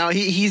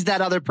 He's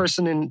that other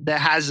person that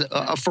has,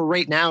 for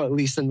right now, at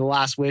least in The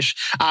Last Wish,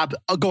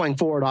 going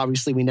forward,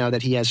 obviously we know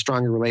that he has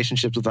stronger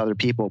relationships with other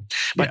people.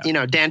 But,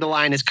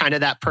 Dandelion is kind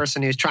of that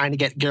person who's trying to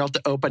get Geralt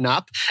to open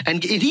up.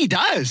 And he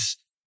does.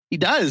 He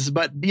does.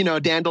 But,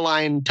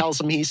 Dandelion tells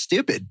him he's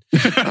stupid.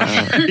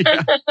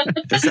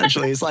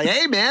 Essentially, he's like,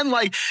 hey, man,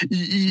 like,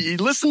 you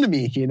listen to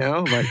me,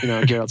 But,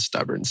 Geralt's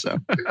stubborn, so.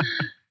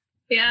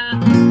 Yeah.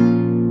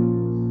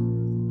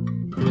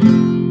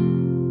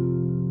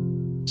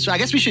 So I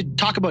guess we should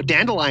talk about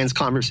Dandelion's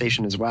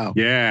conversation as well.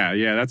 Yeah,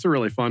 that's a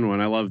really fun one.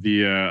 I love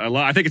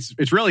I think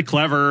it's really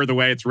clever the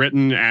way it's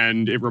written,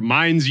 and it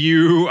reminds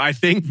you, I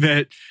think,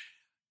 that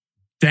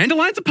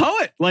Dandelion's a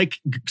poet. Like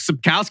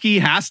Sapkowski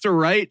has to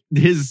write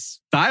his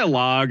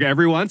dialogue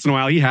every once in a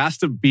while. He has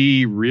to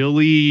be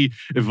really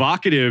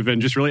evocative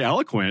and just really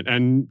eloquent,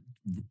 and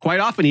quite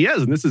often he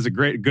is. And this is a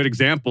good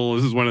example.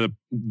 This is one of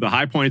the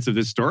high points of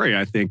this story,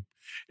 I think,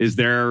 is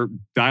their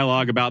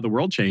dialogue about the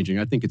world changing.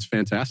 I think it's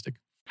fantastic.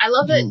 I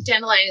love that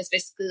Dandelion is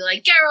basically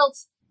like,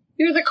 Geralt,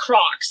 you're the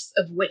Crocs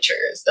of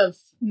witchers, of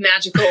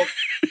magical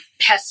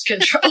pest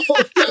control.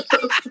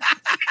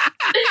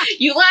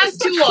 You last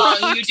too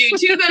long, you do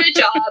too good a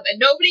job, and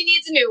nobody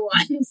needs a new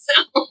one. So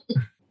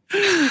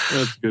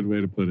that's a good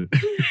way to put it.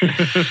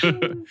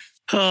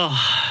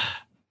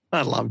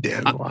 I love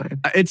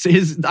Dandelion.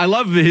 I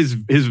love his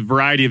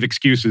variety of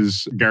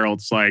excuses,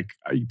 Geralt's like,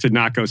 to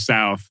not go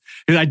south.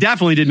 Because I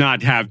definitely did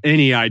not have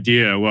any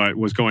idea what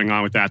was going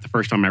on with that the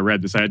first time I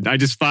read this. I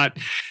just thought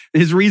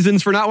his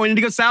reasons for not wanting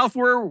to go south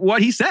were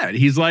what he said.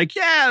 He's like,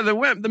 yeah,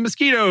 the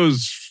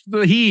mosquitoes,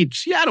 the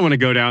heat. Yeah, I don't want to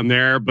go down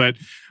there. But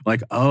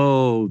like,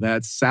 oh,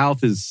 that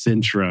south is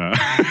Sintra.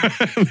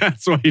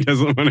 That's why he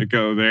doesn't want to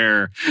go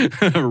there.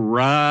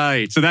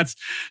 Right. So to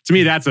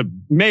me, that's a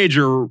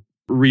major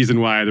reason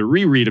why the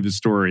reread of the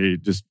story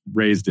just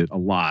raised it a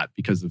lot,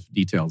 because of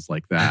details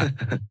like that.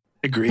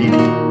 Agreed.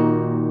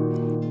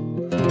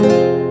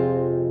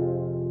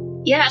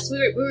 Yeah, so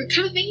we were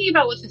kind of thinking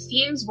about what the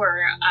themes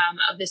were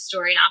of this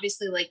story, and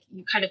obviously, like,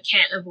 you kind of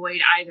can't avoid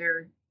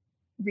either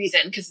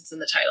reason because it's in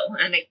the title,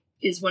 and it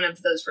is one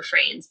of those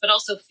refrains. But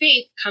also,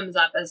 faith comes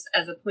up as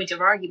a point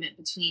of argument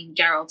between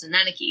Geralt and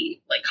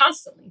Neneki, like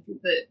constantly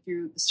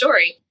through the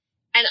story.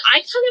 And I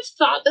kind of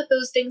thought that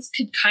those things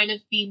could kind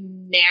of be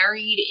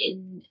married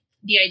in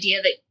the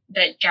idea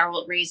that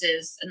Geralt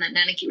raises and that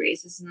Neneki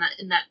raises, and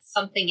that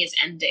something is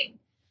ending,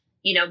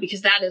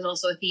 because that is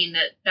also a theme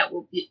that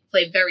will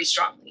play very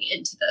strongly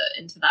into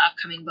the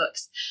upcoming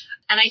books.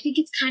 And I think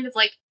it's kind of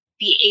like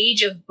the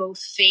age of both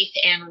faith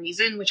and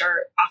reason, which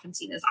are often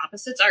seen as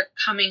opposites, are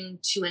coming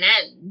to an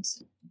end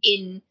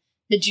in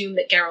the doom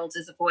that Geralt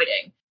is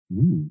avoiding.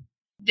 Ooh.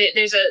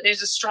 There's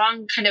a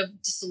strong kind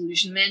of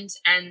disillusionment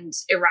and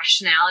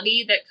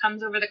irrationality that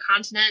comes over the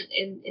continent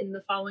in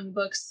the following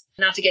books.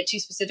 Not to get too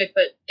specific,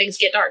 but things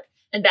get dark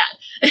and bad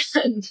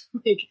and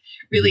like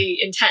really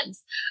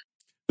intense.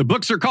 The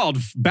books are called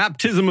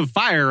Baptism of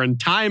Fire and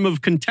Time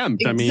of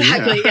Contempt.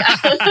 Exactly, yeah.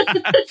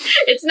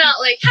 It's not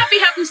like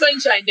happy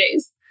sunshine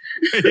days.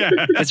 Yeah.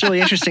 It's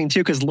really interesting too,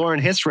 because Lauren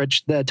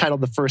Hisrich, the title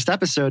of the first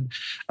episode,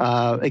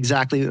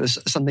 exactly,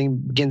 something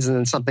begins and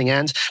then something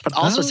ends, but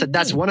also said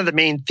that's one of the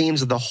main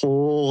themes of the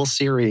whole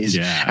series.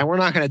 Yeah. And we're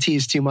not going to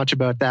tease too much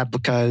about that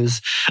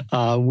because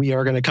we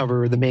are going to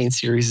cover the main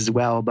series as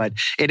well, but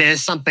it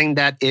is something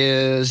that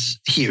is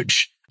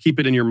huge.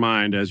 Keep it in your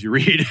mind as you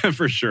read,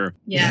 for sure.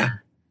 Yeah.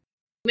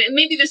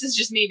 Maybe this is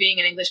just me being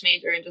an English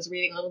major and just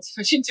reading a little too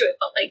much into it,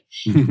 but like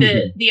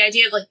the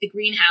idea of like the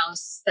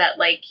greenhouse that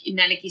like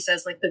Neneki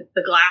says, like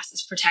the glass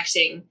is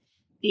protecting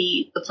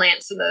the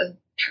plants and the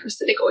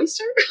parasitic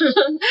oyster.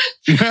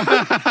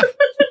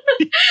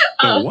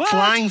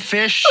 Flying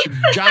fish,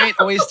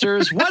 giant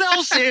oysters. What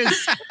else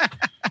is?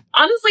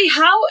 Honestly,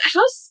 how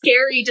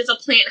scary does a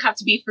plant have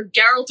to be for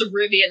Geralt of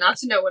Rivia not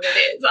to know what it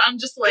is? I'm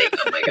just like,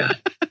 oh my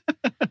god.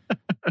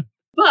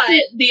 But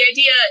the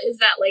idea is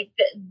that like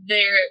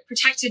they're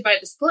protected by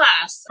this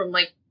glass from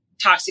like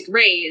toxic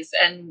rays,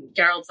 and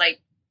Geralt's like,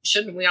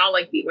 shouldn't we all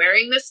like be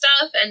wearing this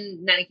stuff?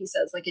 And Neneke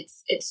says like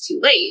it's too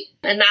late,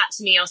 and that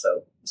to me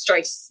also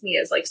strikes me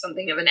as like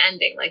something of an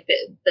ending. Like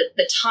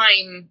the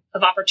time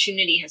of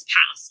opportunity has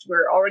passed.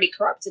 We're already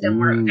corrupted, and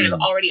we're kind of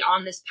already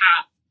on this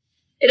path.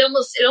 It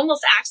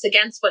almost acts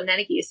against what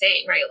Neneke is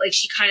saying, right? Like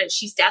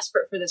she's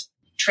desperate for this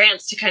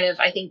trance to kind of,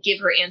 I think, give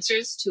her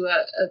answers to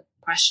a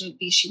question.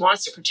 She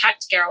wants to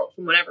protect Geralt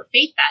from whatever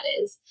fate that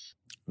is.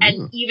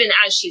 And even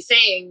as she's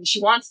saying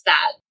she wants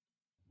that,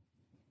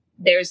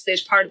 there's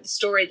part of the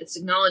story that's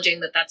acknowledging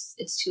that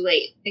it's too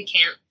late. It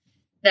can't,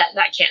 that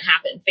can't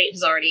happen. Fate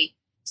has already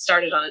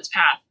started on its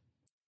path.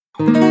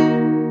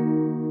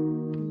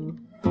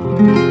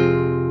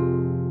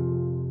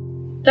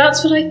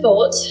 That's what I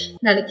thought,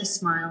 Neneke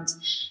smiled.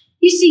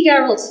 You see,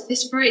 Geralt,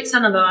 this bright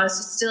sun of ours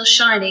is still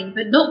shining,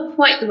 but not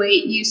quite the way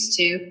it used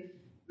to.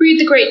 Read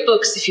the great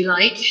books if you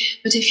like,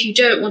 but if you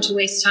don't want to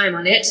waste time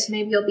on it,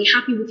 maybe you'll be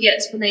happy with the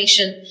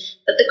explanation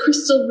that the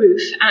crystal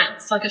roof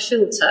acts like a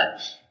filter.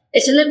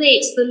 It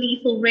eliminates the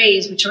lethal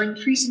rays which are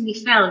increasingly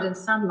found in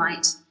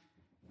sunlight.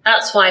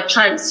 That's why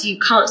plants you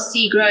can't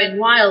see growing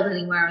wild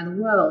anywhere in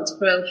the world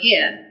grow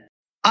here.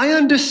 I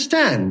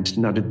understand,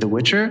 nodded the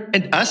Witcher.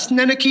 And us,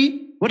 Neneke?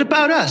 What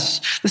about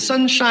us? The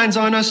sun shines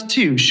on us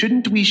too.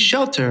 Shouldn't we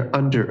shelter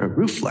under a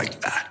roof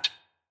like that?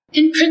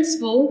 In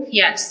principle,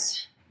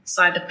 yes,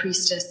 sighed the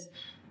priestess.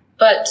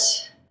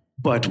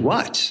 But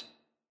what?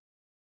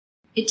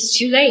 It's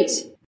too late.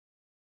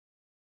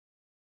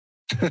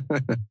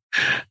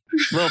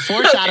 Little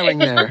foreshadowing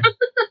there.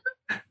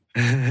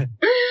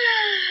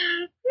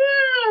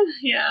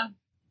 Yeah.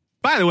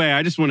 By the way,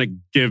 I just want to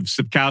give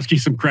Sapkowski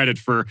some credit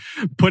for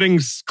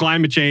putting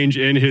climate change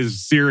in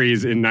his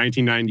series in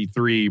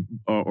 1993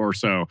 or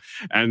so.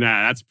 And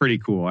that's pretty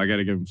cool. I got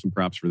to give him some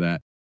props for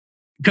that.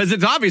 Because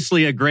it's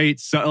obviously a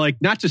great, like,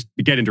 not just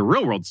to get into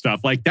real world stuff,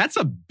 like that's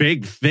a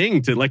big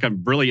thing to, like, a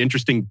really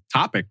interesting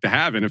topic to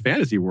have in a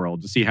fantasy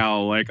world, to see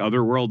how like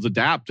other worlds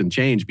adapt and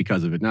change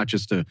because of it, not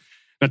just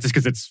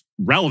because it's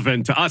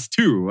relevant to us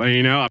too.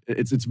 You know,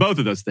 it's both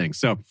of those things.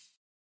 So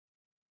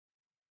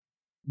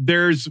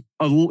there's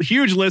a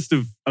huge list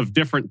of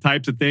different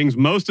types of things.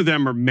 Most of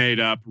them are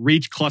made up.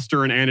 Reach,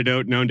 cluster, and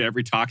antidote known to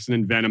every toxin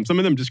and venom. Some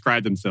of them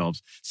describe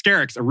themselves.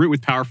 Scarix, a root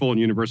with powerful and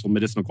universal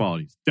medicinal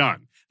qualities.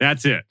 Done.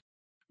 That's it.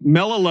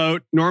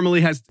 Melalote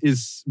normally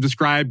is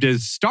described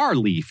as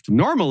star-leafed.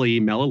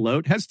 Normally,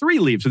 melalote has 3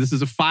 leaves. So this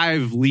is a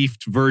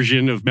 5-leafed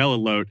version of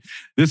melalote.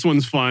 This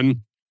one's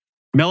fun.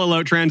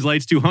 Melalote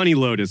translates to honey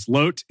lotus.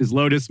 Lote is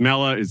lotus,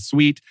 mela is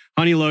sweet.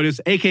 Honey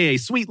lotus, aka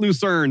sweet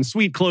lucerne,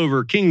 sweet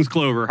clover, king's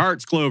clover,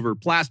 heart's clover,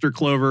 plaster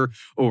clover,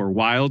 or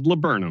wild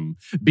laburnum.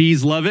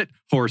 Bees love it.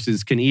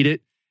 Horses can eat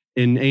it.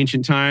 In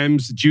ancient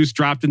times, juice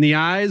dropped in the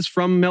eyes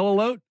from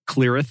melalote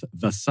cleareth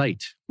the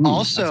sight.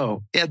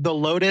 Also, the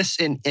lotus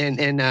in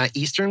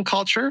Eastern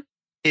culture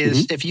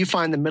is if you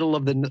find the middle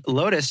of the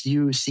lotus,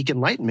 you seek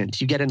enlightenment.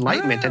 You get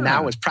enlightenment, and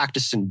now it's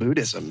practiced in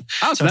Buddhism.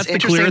 Oh, so that's the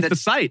cleareth the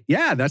sight.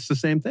 Yeah, that's the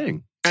same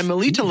thing. And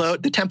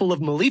Melitalote, the temple of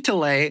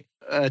Melitele,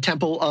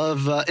 temple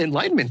of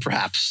enlightenment,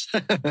 perhaps.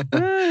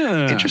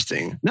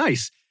 Interesting.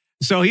 Nice.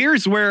 So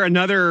here's where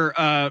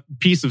another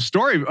piece of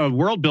story of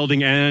world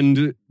building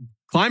and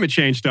climate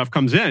change stuff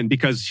comes in,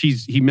 because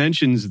they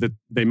mentioned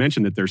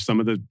that there's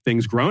some of the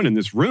things grown in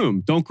this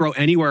room don't grow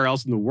anywhere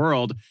else in the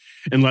world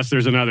unless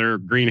there's another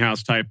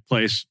greenhouse type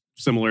place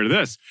similar to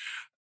this.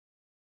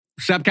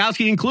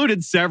 Sapkowski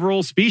included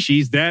several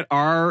species that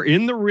are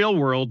in the real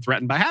world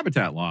threatened by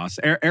habitat loss.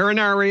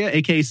 Arenaria,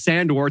 aka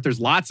sandwort. There's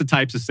lots of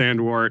types of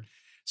sandwort.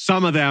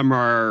 Some of them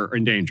are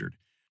endangered.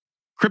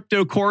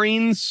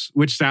 Cryptocorynes,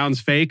 which sounds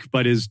fake,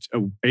 but is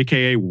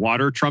aka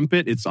water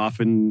trumpet. It's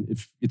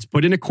it's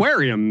put in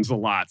aquariums a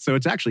lot, so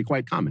it's actually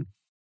quite common.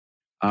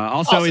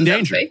 Also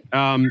endangered.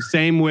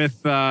 Same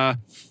with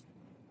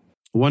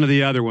one of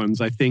the other ones.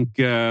 I think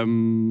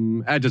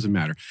it doesn't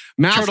matter.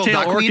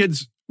 Mousetail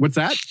orchids. What's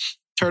that?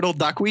 Turtle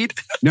duckweed?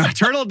 No,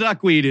 turtle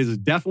duckweed is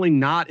definitely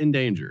not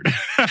endangered.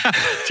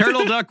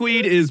 Turtle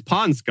duckweed is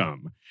pond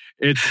scum.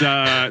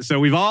 It's so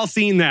we've all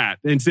seen that,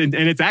 and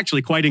it's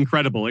actually quite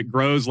incredible. It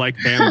grows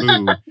like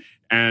bamboo,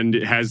 and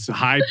it has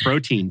high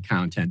protein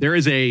content. There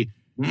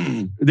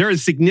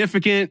is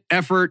significant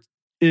effort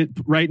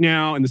right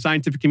now in the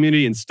scientific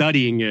community in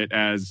studying it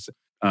as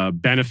a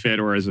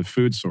benefit or as a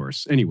food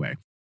source. Anyway,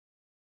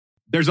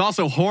 there's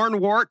also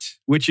hornwort,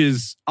 which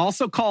is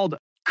also called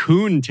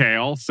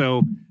coontail.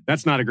 So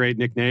that's not a great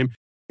nickname.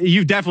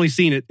 You've definitely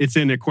seen it. It's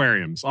in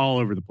aquariums all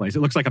over the place.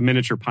 It looks like a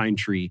miniature pine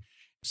tree.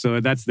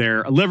 So that's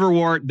there. A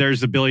liverwort,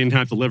 there's a billion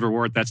types of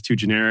liverwort. That's too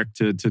generic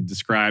to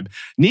describe.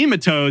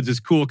 Nematodes is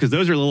cool because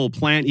those are little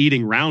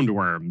plant-eating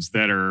roundworms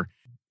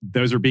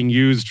those are being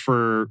used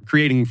for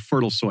creating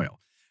fertile soil.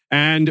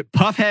 And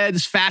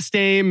Puffhead's Fast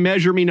Aim,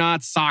 Measure Me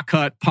Not,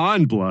 Sockut,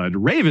 Pond Blood,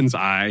 Raven's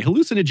Eye,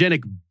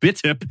 Hallucinogenic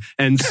Bitip,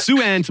 and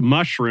Suant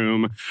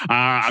Mushroom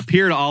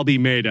appear to all be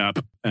made up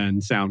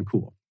and sound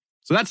cool.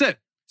 So that's it.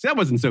 So that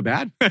wasn't so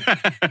bad.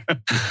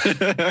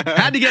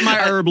 Had to get my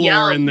herb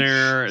lore in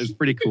there. It's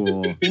pretty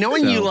cool. You know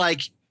when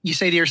you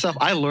say to yourself,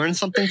 I learned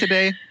something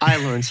today? I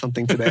learned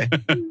something today.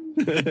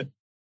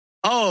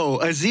 Oh,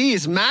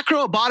 Aziz,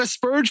 Macro bought a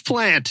spurge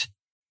plant.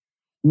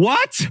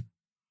 What?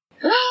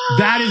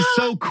 That is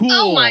so cool.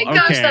 Oh my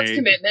gosh, that's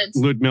commitment.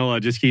 Ludmilla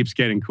just keeps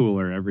getting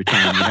cooler every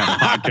time we have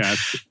a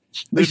podcast.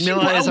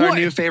 Ludmilla is our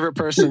new favorite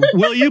person.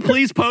 Will you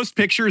please post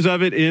pictures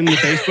of it in the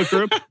Facebook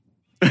group?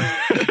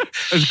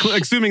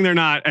 Assuming they're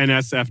not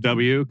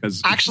NSFW.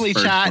 Because actually,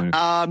 chat,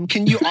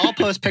 can you all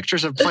post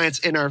pictures of plants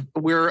in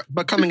we're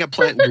becoming a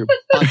plant group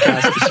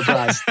podcast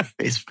surprise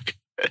Facebook.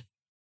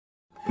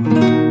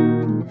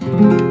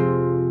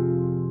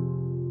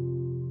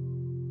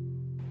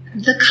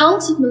 The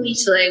cult of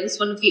Melitele was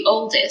one of the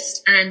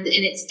oldest and,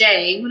 in its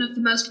day, one of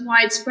the most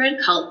widespread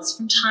cults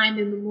from time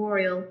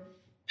immemorial.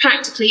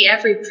 Practically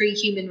every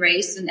pre-human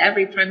race and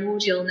every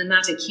primordial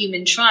nomadic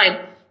human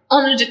tribe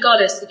honored a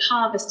goddess of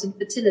harvest and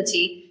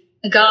fertility,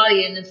 a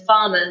guardian of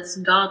farmers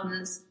and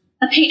gardeners,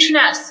 a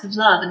patroness of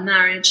love and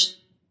marriage.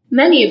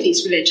 Many of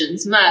these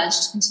religions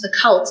merged into the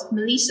cult of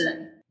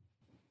Melitele.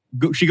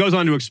 She goes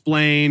on to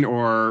explain,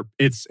 or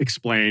it's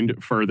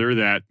explained further,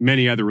 that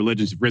many other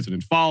religions have risen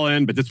and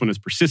fallen, but this one has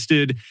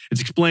persisted.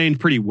 It's explained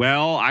pretty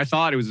well. I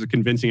thought it was a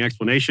convincing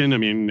explanation. I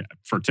mean,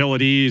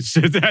 fertility,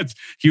 that's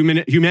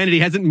humanity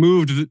hasn't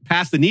moved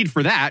past the need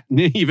for that,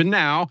 even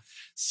now.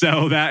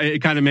 So that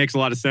it kind of makes a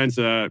lot of sense.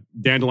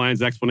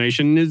 Dandelion's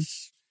explanation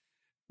is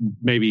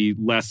maybe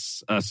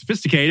less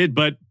sophisticated,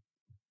 but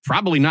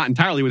probably not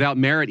entirely without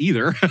merit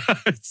either.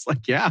 It's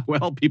like, yeah,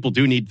 well, people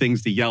do need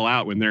things to yell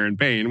out when they're in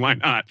pain. Why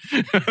not?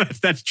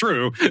 That's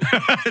true.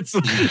 It's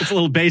a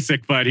little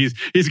basic, but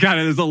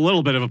there's a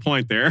little bit of a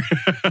point there.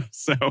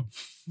 So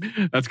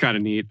that's kind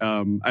of neat.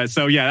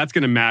 So yeah, that's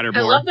going to matter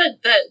more. I love that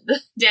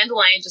the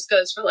Dandelion just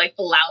goes for like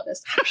the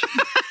loudest option.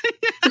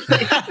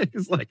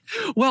 He's like,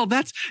 well,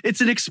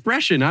 it's an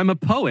expression. I'm a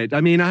poet. I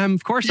mean,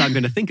 of course I'm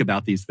going to think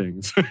about these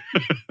things.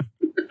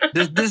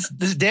 Does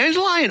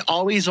Dandelion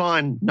always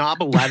on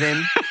knob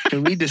 11?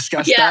 Can we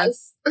discuss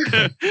yes.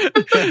 that?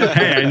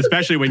 Hey, and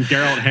especially when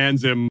Geralt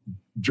hands him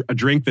a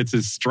drink that's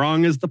as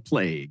strong as the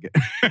plague.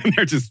 And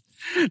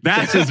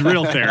that's his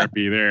real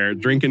therapy there,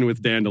 drinking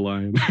with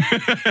Dandelion.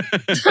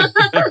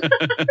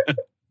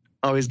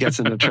 Always gets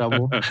into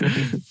trouble.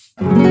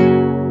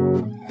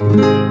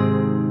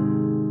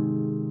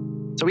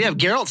 So we have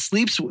Geralt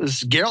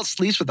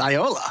sleeps with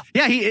Iola.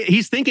 Yeah,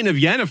 he's thinking of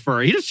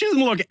Yennefer. She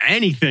doesn't look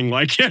anything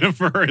like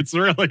Yennefer. It's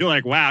really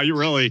like, wow, you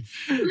really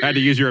had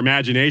to use your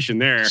imagination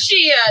there.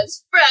 She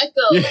has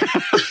freckles.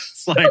 Yeah,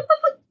 it's like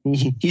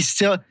he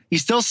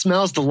still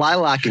smells the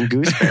lilac and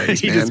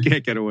gooseberries. He just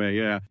can't get away.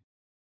 Yeah.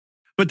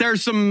 But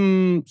there's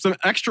some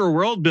extra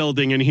world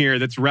building in here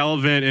that's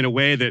relevant in a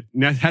way that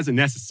hasn't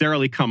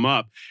necessarily come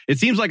up. It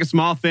seems like a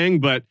small thing,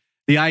 but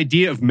the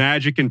idea of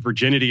magic and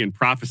virginity and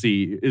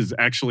prophecy is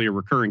actually a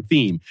recurring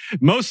theme.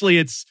 Mostly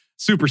it's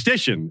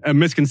superstition, a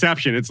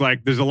misconception. It's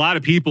like there's a lot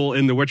of people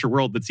in the Witcher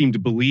world that seem to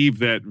believe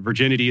that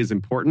virginity is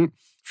important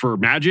for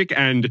magic,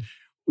 and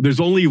there's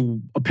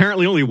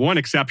apparently only one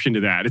exception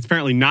to that. It's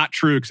apparently not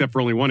true except for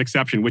only one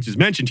exception, which is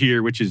mentioned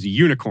here, which is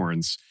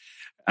unicorns.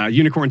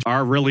 Unicorns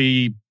are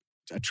really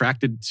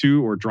attracted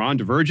to or drawn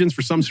to virgins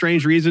for some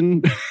strange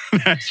reason.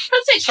 Let's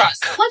say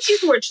trust. Let's use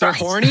the word trust.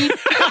 They're horny?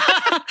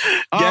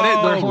 Get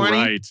it? They're horny?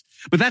 Right.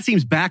 But that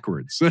seems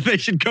backwards. So they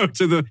should go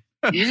to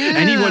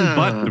anyone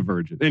but the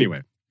virgin.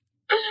 Anyway.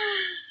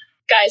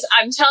 Guys,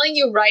 I'm telling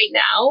you right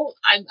now,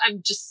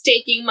 I'm just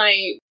staking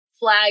my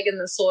flag in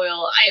the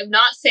soil. I am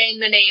not saying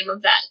the name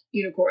of that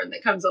unicorn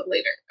that comes up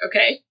later,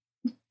 okay?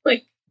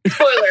 Like,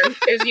 spoiler,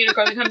 there's a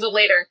unicorn that comes up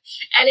later.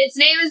 And its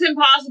name is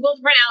impossible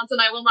to pronounce,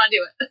 and I will not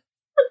do it.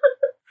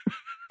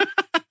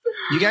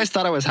 You guys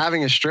thought I was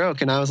having a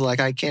stroke, and I was like,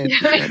 I can't do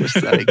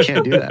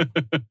that.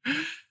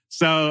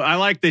 So I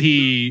like that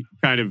he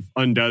kind of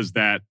undoes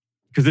that,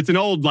 because it's an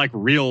old, like,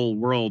 real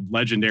world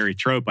legendary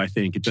trope, I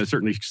think. It does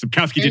certainly,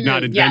 Sapkowski did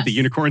not invent the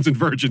unicorns and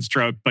virgins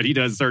trope, but he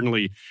does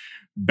certainly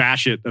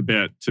bash it a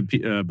bit,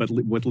 but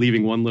with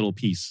leaving one little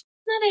piece.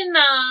 Not in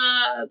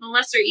The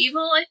Lesser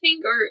Evil, I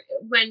think, or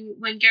when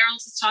Geralt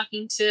is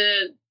talking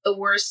to the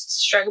worst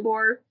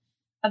Stregobor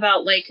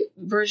about, like,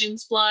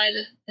 virgin's blood.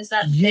 Is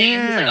that thing?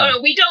 Yeah. He's like, oh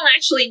no, we don't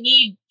actually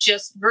need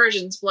just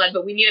virgin's blood,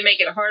 but we need to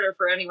make it harder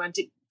for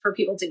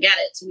people to get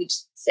it. So we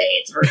just say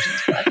it's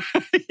virgin's blood.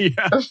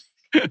 Yeah.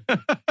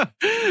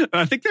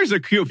 I think there's a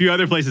few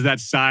other places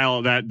that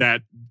style,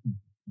 that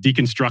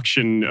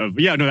deconstruction of,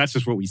 that's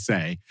just what we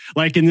say.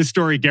 Like in this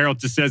story, Geralt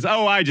just says,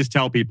 oh, I just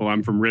tell people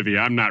I'm from Rivia.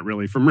 I'm not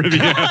really from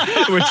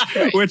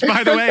Rivia. which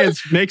by the way,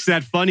 makes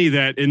that funny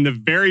that in the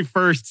very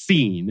first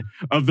scene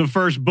of the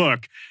first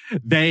book,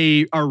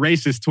 they are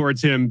racist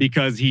towards him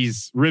because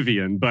he's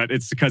Rivian, but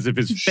it's because of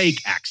his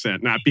fake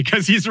accent, not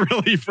because he's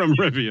really from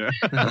Rivia.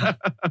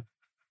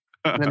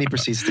 And then he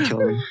proceeds to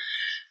kill him.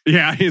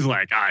 Yeah, he's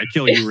like, I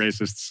kill you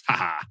racists. Ha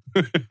ha.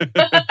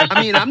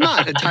 I mean, I'm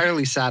not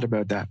entirely sad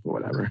about that, but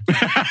whatever.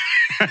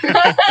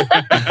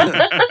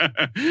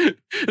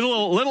 It's a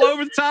little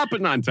over the top,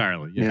 but not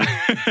entirely. Yeah.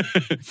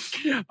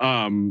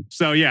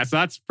 So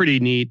that's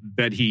pretty neat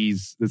that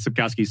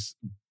Sapkowski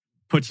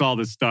puts all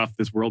this stuff,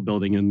 this world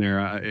building in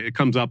there. It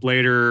comes up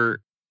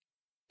later.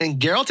 And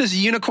Geralt is a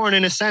unicorn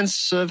in a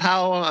sense of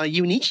how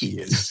unique he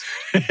is.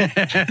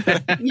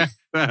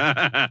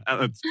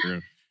 That's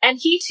true. And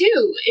he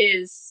too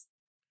is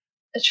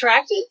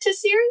attracted to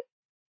Ciri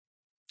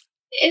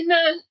in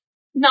the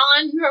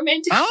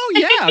non-romantic. Oh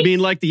yeah, I mean,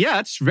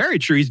 it's very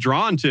true. He's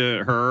drawn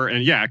to her,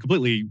 and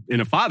completely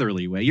in a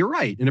fatherly way. You're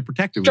right, in a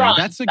protective way.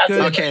 That's good.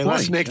 Okay,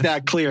 let's make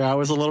that clear. I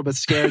was a little bit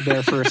scared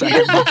there for a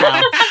second.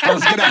 I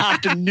was going to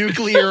have to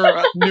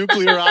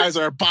nuclearize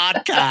our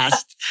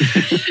podcast.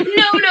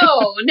 No.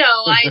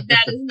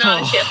 That is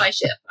not a ship I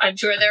ship. I'm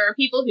sure there are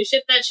people who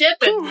ship that ship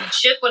and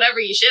ship whatever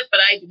you ship, but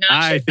I do not.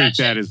 I ship think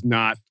that ship. is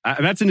not.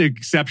 That's an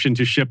exception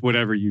to ship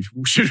whatever you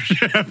should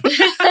ship.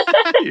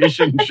 You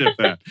shouldn't ship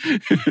that.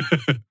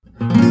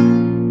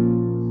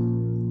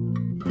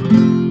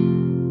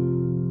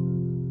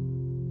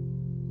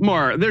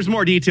 There's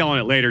more detail on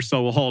it later,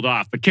 so we'll hold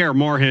off. But Kaer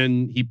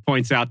Morhen, he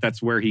points out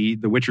that's where the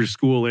Witcher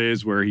School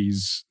is, where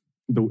it's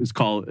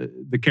called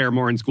the Kaer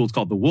Morhen School. It's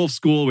called the Wolf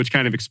School, which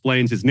kind of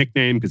explains his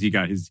nickname because he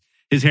got his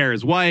hair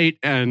is white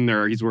and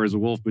he wears a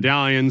wolf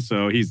medallion,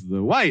 so he's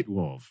the White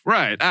Wolf.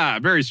 Right?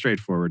 Very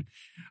straightforward.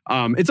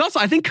 It's also,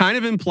 I think, kind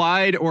of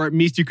implied, or at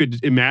least you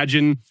could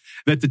imagine,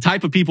 that the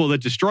type of people that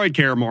destroyed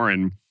Kaer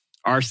Morhen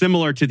are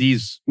similar to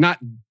these, not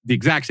the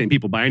exact same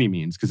people by any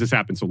means, because this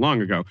happened so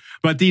long ago,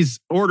 but these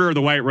Order of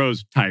the White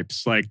Rose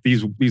types, like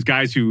these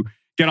guys who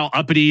get all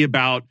uppity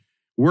about,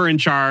 we're in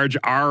charge,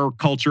 our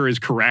culture is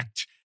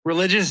correct.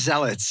 Religious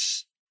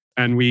zealots.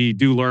 And we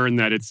do learn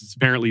that it's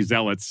apparently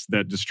zealots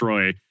that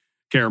destroy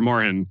Kaer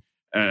Morhen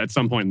at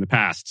some point in the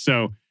past.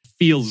 So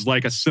feels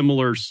like a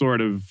similar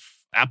sort of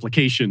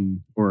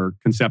application, or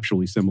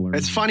conceptually similar.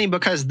 It's funny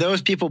because those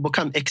people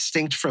become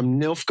extinct from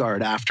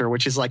Nilfgaard after,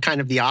 which is like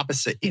kind of the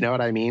opposite. You know what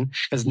I mean?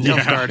 Because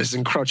Nilfgaard is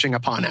encroaching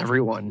upon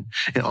everyone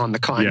on the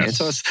continent.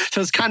 Yes.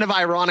 So it's kind of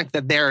ironic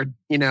that they're,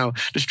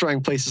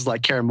 destroying places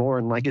like Kaer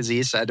Morhen, like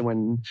Aziz said,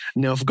 when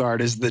Nilfgaard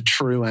is the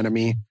true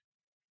enemy.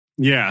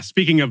 Yeah,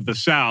 speaking of the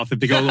south, if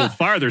they go a little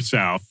farther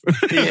south,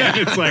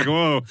 it's like,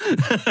 whoa,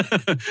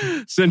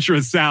 Cintra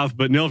is south,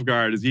 but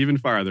Nilfgaard is even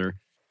farther.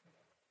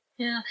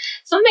 Yeah.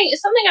 Something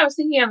I was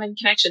thinking of in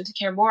connection to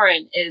Kaer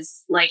Morhen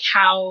is like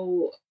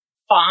how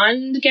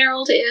fond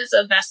Geralt is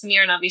of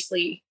Vesemir, and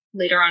obviously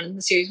later on in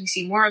the series we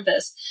see more of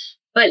this.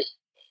 But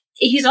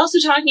he's also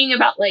talking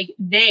about like,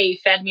 they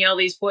fed me all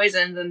these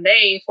poisons and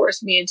they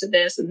forced me into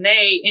this and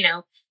they,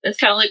 it's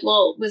kind of like,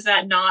 well, was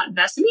that not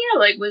Vesemir?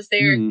 Like, was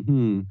there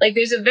like,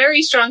 there's a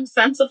very strong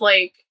sense of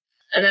like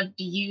an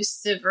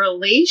abusive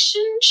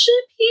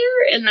relationship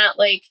here, and that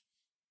like,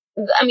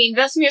 I mean,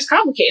 Vesemir is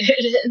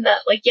complicated in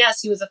that, like,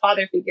 yes, he was a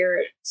father figure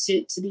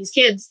to these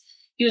kids.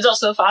 He was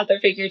also a father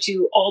figure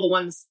to all the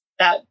ones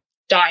that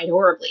died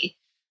horribly.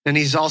 And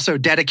he's also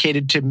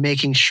dedicated to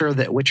making sure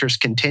that Witchers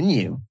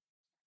continue.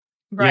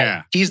 Right.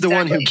 Yeah. He's the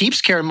one who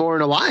keeps Kaer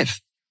Morhen alive.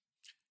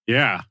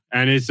 Yeah.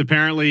 And he's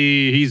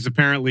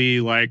apparently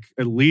like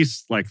at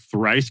least like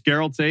thrice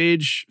Geralt's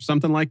age,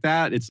 something like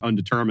that. It's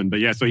undetermined. But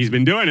yeah, so he's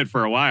been doing it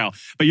for a while.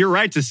 But you're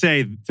right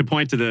to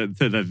point to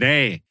the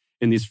they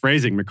in these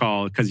phrasing,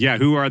 McCall, because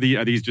who are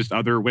these just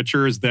other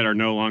Witchers that are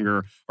no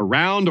longer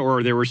around,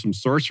 or there were some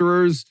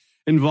sorcerers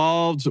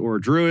involved or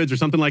druids or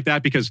something like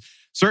that? Because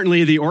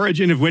certainly the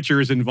origin of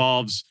Witchers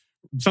involves,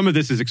 some of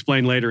this is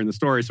explained later in the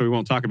story, so we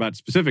won't talk about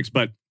specifics,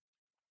 but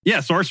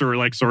yeah,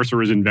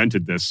 sorcerers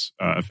invented this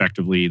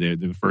effectively.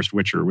 The first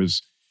Witcher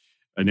was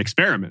an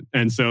experiment.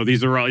 And so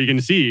these are all, you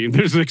can see,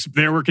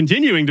 they were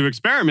continuing to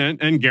experiment,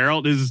 and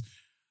Geralt is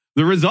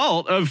the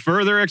result of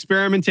further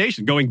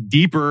experimentation, going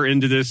deeper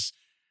into this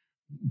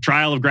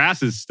Trial of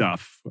Grasses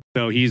stuff.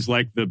 So he's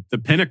like the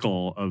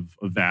pinnacle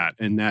of that,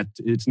 and that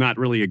it's not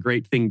really a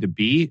great thing to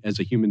be as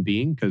a human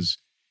being, because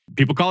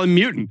people call him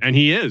mutant, and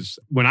he is.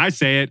 When I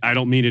say it, I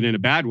don't mean it in a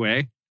bad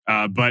way,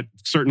 but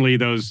certainly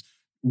those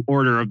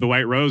Order of the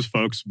White Rose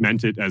folks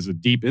meant it as a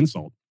deep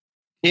insult.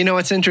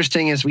 What's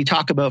interesting is we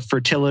talk about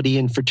fertility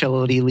and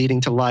fertility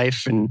leading to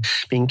life and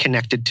being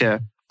connected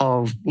to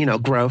all,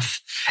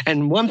 growth.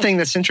 And one thing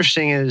that's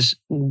interesting is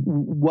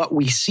what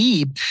we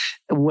see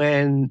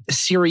when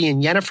Ciri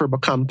and Yennefer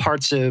become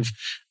parts of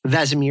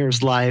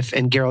Vesemir's life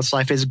and Geralt's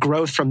life is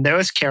growth from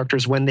those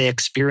characters when they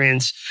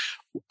experience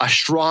a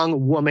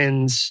strong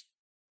woman's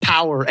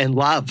power and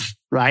love,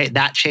 right?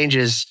 That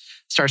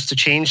starts to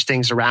change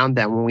things around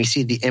them when we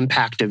see the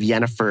impact of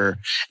Yennefer,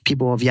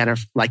 people of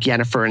Yennefer, like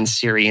Yennefer and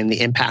Ciri, and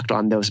the impact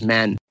on those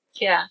men.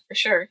 Yeah, for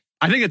sure.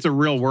 I think it's a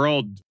real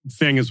world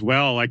thing as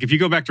well. Like if you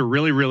go back to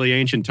really, really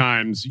ancient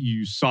times,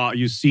 you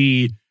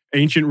see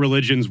ancient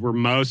religions were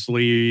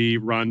mostly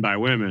run by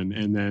women.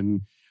 And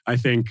then I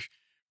think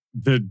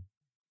the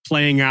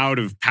playing out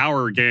of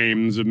power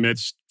games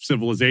amidst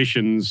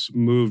civilizations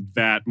moved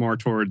that more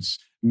towards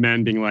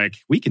men being like,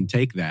 we can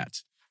take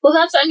that. Well,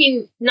 that's, I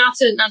mean, not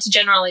to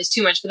generalize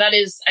too much, but that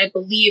is, I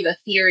believe, a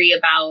theory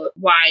about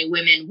why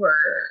women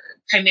were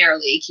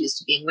primarily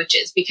accused of being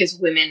witches, because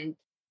women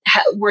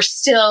were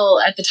still,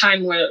 at the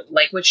time where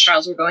like witch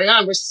trials were going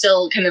on, were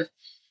still kind of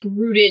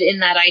rooted in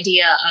that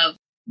idea of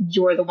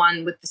you're the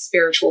one with the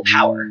spiritual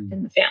power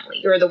in the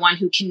family. You're the one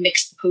who can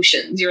mix the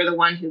potions. You're the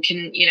one who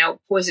can,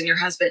 poison your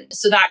husband.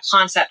 So that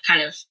concept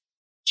kind of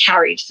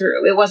carried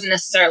through. It wasn't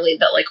necessarily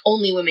that like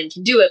only women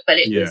can do it, but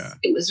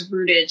it was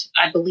rooted,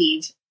 I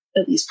believe,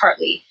 at least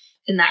partly,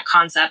 in that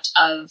concept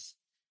of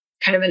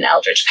kind of an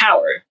eldritch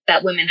power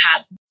that women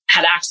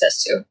had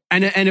access to.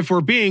 And if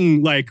we're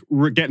being like,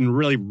 we're getting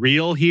really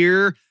real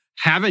here,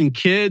 having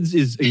kids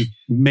is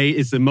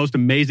the most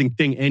amazing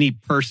thing any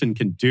person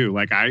can do.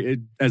 Like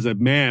as a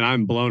man,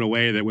 I'm blown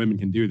away that women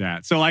can do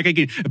that. So like, I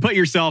can put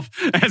yourself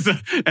as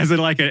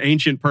like an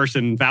ancient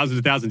person thousands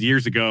and thousands of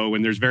years ago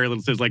when there's very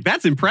little, says like,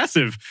 that's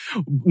impressive.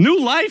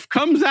 New life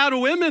comes out of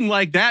women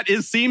like that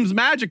seems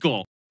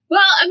magical. Well,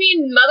 I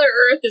mean, Mother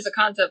Earth is a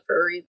concept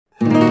for a reason.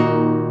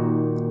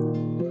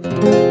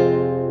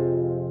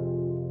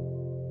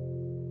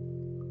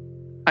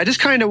 I just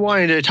kind of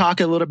wanted to talk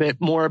a little bit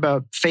more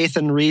about faith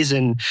and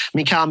reason.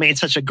 Mikhail made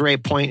such a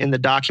great point in the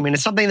document.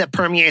 It's something that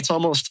permeates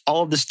almost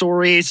all of the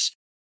stories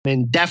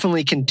and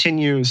definitely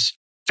continues.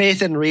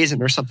 Faith and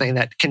reason are something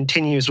that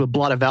continues with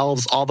Blood of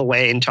Elves all the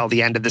way until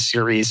the end of the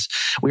series.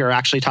 We were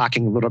actually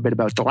talking a little bit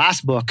about the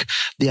last book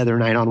the other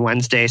night on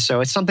Wednesday.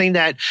 So it's something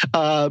that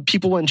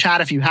people in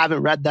chat, if you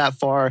haven't read that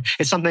far,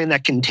 it's something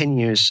that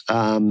continues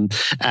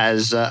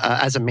as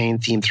a main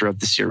theme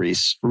throughout the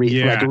series.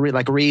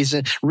 Like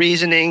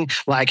reasoning,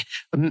 like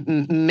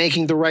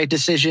making the right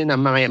decision.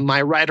 Am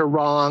I right or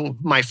wrong?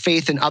 My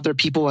faith in other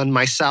people and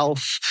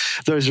myself.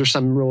 Those are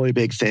some really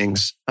big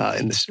things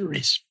in the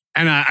series.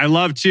 And I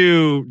love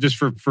to, just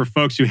for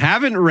folks who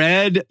haven't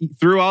read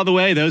through all the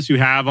way, those who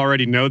have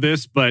already know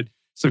this, but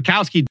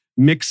Sapkowski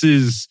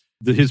mixes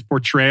his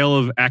portrayal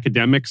of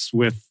academics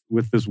with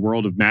this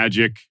world of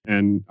magic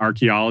and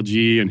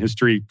archaeology and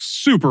history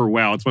super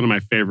well. It's one of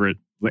my favorite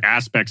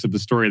aspects of the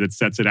story that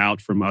sets it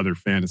out from other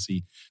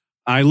fantasy.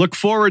 I look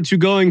forward to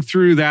going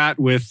through that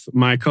with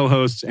my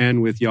co-hosts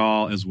and with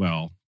y'all as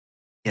well.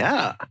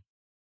 Yeah.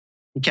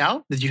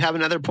 Cal, did you have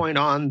another point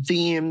on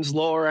themes,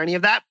 lore, any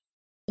of that?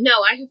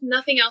 No, I have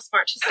nothing else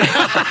smart to say.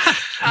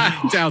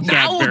 I doubt that.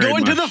 Now we'll go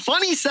into much. the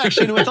funny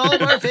section with all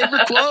of our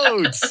favorite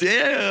quotes.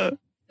 Yeah.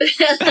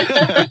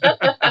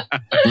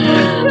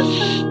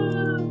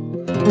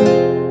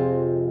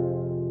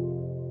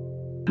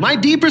 My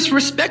deepest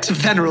respects,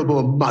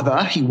 venerable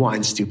mother, he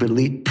whined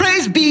stupidly.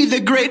 Praise be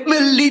the great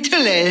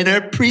Melitele and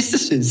her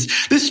priestesses,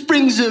 the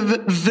springs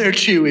of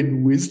virtue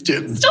and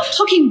wisdom. Stop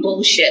talking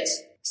bullshit,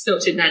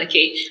 snorted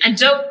Nanaki, and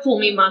don't call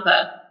me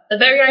mother. The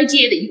very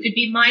idea that you could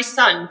be my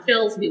son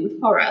fills me with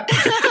horror.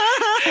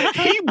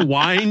 He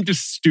whined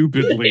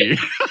stupidly.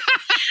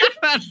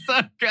 That's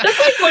like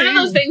one of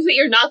those things that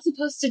you're not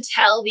supposed to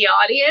tell the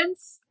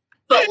audience,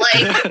 but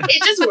like,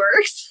 it just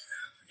works.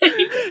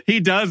 He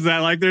does that.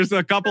 Like, there's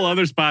a couple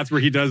other spots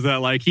where he does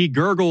that. Like, he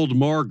gurgled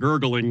more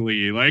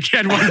gurglingly, like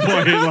at one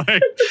point.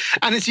 Like,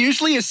 and it's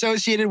usually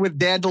associated with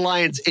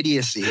Dandelion's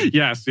idiocy.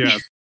 Yes.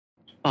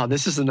 Oh,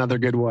 this is another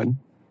good one.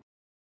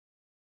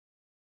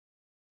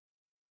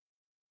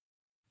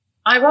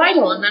 I ride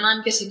on and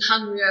I'm getting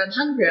hungrier and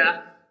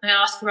hungrier. I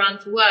ask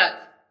around for work.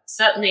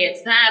 Certainly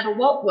it's there, but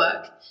what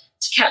work?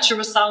 To catch a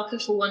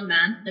Rusalka for one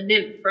man, a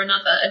nymph for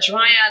another, a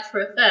dryad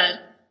for a third.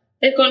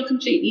 They've gone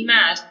completely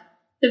mad.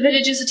 The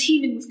villages are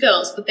teeming with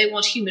girls, but they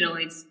want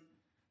humanoids.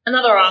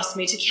 Another asked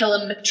me to kill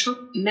a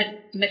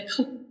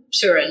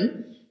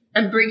Mecopteran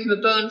and bring him a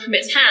bone from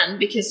its hand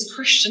because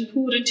crushed and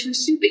poured into a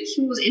soup it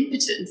cures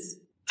impotence.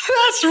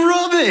 That's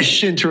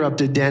rubbish,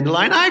 interrupted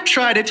Dandelion. I've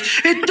tried it.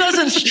 It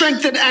doesn't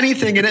strengthen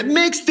anything, and it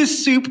makes the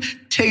soup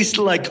taste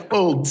like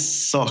old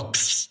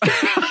socks.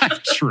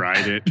 I've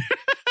tried it.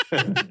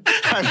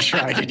 I've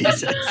tried it, he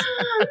says.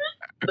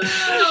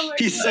 Oh,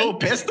 he's so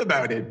pissed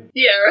about it.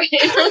 Yeah, right.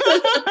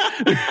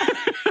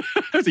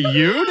 Is it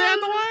you,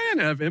 Dandelion,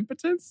 of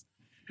impotence?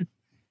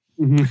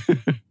 I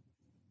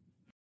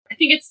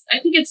think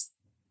it's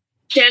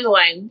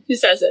Dandelion who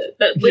says it,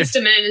 that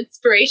wisdom and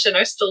inspiration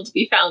are still to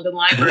be found in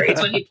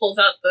libraries when he pulls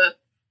out the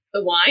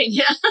wine.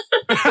 Yeah.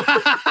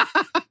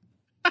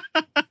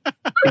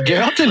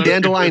 Geralt and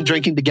Dandelion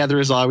drinking together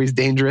is always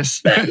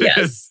dangerous.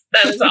 Yes,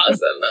 that is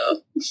awesome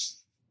though.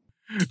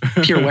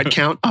 Pirouette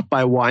count up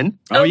by 1.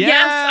 Oh yeah.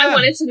 Yes, I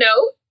wanted to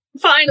know.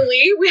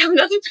 Finally, we have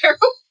another pirouette.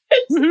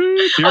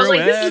 I was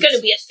like, this is going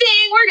to be a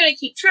thing. We're going to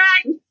keep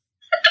track.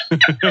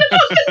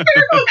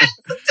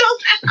 Until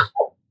now.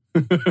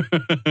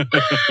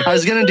 I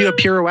was going to do a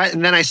pirouette,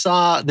 and then I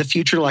saw the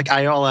future like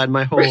Iola, and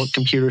my whole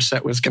computer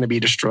set was going to be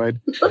destroyed.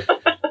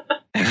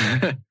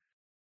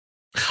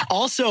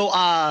 Also,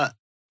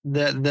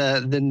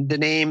 the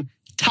name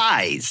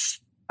Ties.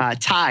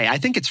 Thai. I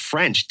think it's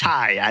French.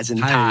 Thai, as in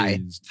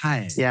Thai.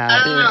 Yeah.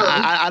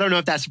 I don't know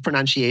if that's a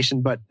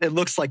pronunciation, but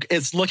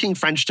it's looking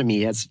French to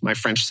me as my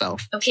French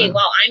self. Okay,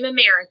 well, I'm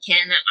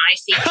American. I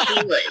say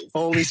Taylors.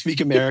 Only speak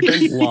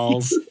American.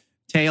 Lols.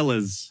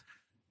 tailless.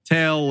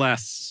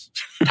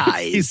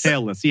 Ties. He's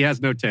tailless. He has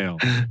no tail.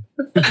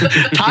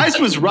 Ties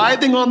was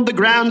writhing on the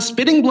ground,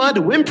 spitting blood,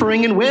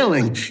 whimpering and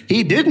wailing.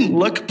 He didn't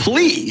look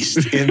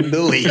pleased in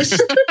the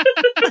least.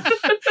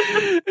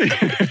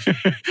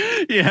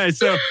 Yeah,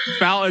 so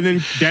and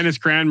then Dennis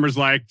Cranmer's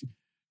like,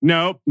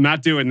 nope,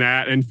 not doing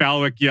that. And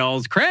Falwick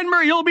yells,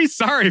 Cranmer, you'll be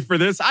sorry for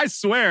this, I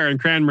swear. And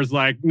Cranmer's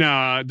like,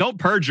 no, don't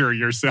perjure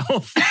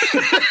yourself.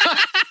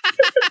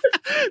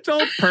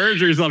 Don't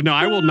perjure yourself. No,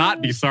 I will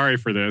not be sorry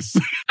for this.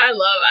 I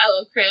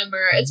love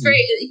Cranmer. It's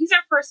great. He's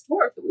our first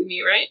dwarf that we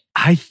meet, right?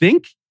 I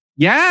think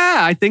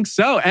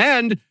so.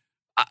 And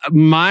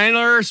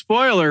minor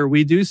spoiler,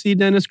 we do see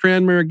Dennis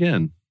Cranmer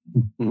again.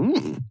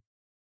 And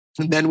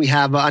then we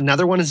have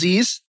another one,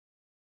 Aziz.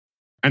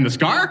 And the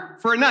scar?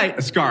 For a knight,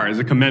 a scar is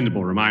a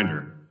commendable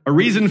reminder. A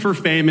reason for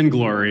fame and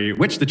glory,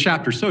 which the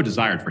chapter so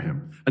desired for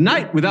him. A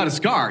knight without a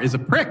scar is a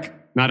prick,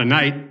 not a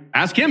knight.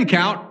 Ask him,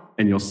 Count,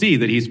 and you'll see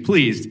that he's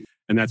pleased.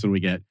 And that's when we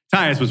get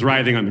Tyus was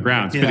writhing on the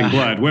ground, spitting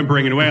blood,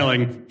 whimpering and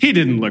wailing. He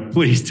didn't look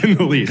pleased in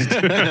the least.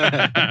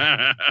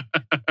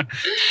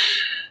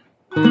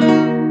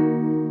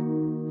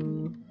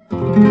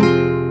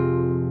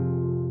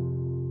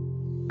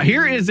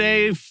 Here is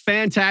a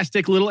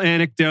fantastic little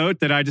anecdote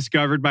that I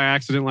discovered by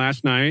accident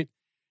last night.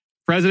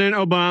 President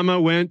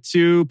Obama went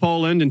to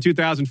Poland in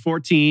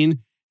 2014,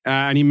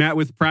 and he met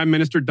with Prime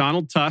Minister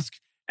Donald Tusk.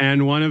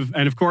 And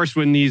of course,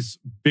 when these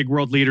big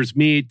world leaders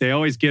meet, they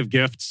always give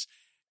gifts.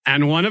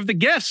 And one of the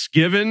gifts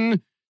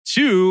given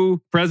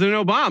to President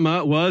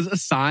Obama was a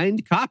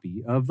signed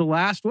copy of The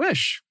Last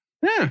Wish.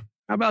 Yeah,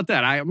 how about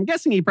that? I'm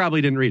guessing he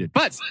probably didn't read it.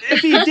 But if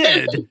he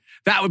did,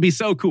 that would be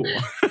so cool.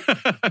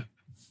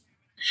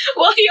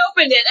 Well, he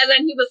opened it and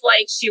then he was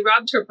like, she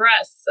rubbed her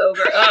breasts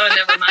over. Oh,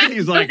 never mind.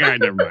 He's like, all right,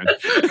 never mind.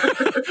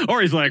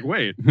 Or he's like,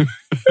 wait.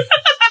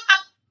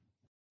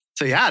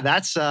 So yeah,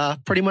 that's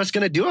pretty much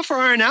going to do it for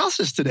our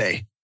analysis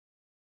today.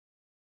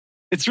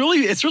 It's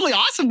really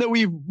awesome that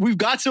we've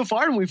got so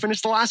far and we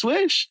finished The Last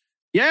Wish.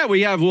 Yeah,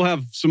 we'll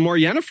have some more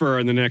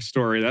Yennefer in the next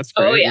story. That's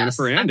great. Oh, yes.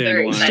 Yennefer and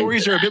Dandelion.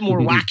 Stories are a bit more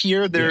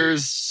wackier.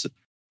 There's a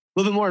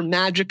little bit more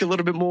magic, a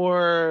little bit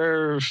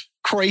more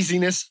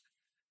craziness.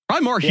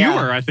 Probably more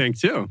humor, I think,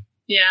 too.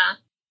 Yeah.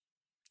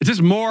 It's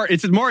just more,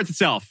 it's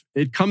itself.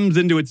 It comes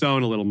into its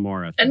own a little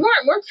more. I think. And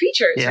more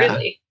creatures,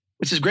 really.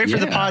 Which is great for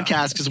the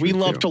podcast because we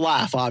love to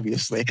laugh,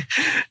 obviously.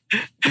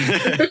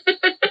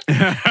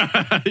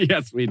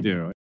 Yes, we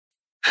do.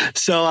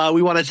 So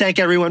we want to thank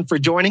everyone for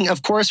joining.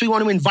 Of course, we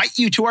want to invite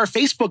you to our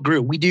Facebook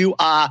group. We do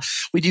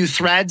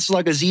threads,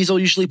 like Aziz will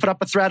usually put up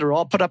a thread, or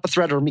I'll put up a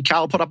thread, or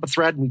Mikhail will put up a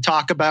thread. And we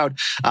talk about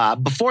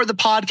before the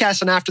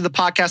podcast and after the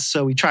podcast.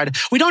 So we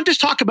don't just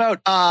talk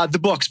about the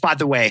books, by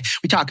the way.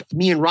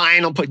 Me and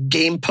Ryan will put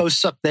game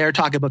posts up there,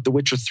 talk about The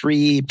Witcher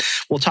 3.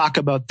 We'll talk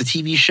about the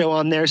TV show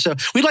on there. So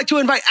we'd like to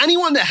invite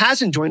anyone that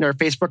hasn't joined our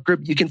Facebook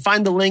group. You can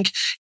find the link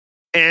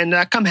and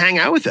come hang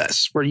out with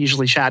us. We're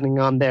usually chatting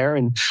on there,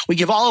 and we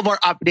give all of our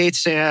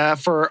updates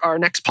for our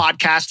next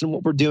podcast and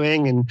what we're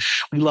doing. And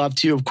we love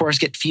to, of course,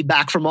 get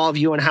feedback from all of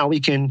you on how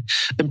we can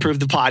improve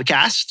the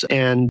podcast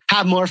and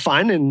have more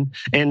fun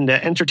and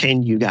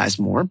entertain you guys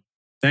more.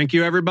 Thank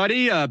you,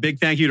 everybody. A big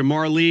thank you to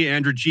Marley,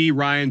 Andrew G,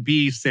 Ryan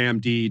B, Sam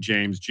D,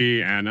 James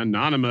G, and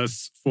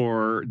Anonymous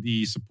for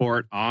the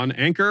support on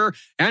Anchor,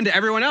 and to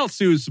everyone else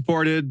who's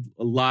supported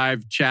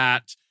live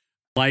chat,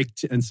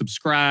 liked and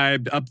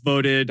subscribed,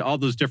 upvoted, all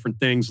those different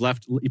things.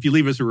 If you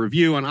leave us a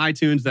review on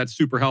iTunes, that's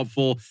super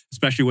helpful,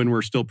 especially when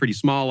we're still pretty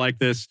small like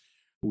this.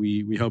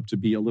 We hope to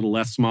be a little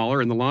less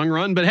smaller in the long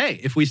run. But hey,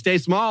 if we stay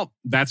small,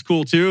 that's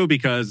cool too,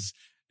 because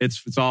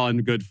it's all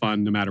in good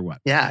fun no matter what.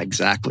 Yeah,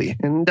 exactly.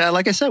 And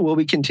like I said, we'll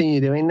be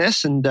continue doing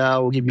this, and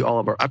we'll give you all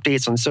of our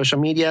updates on social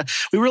media.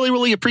 We really,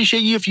 really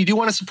appreciate you. If you do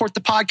want to support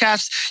the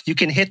podcast, you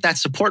can hit that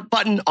support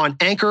button on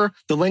Anchor,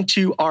 the link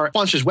to our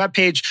sponsors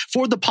webpage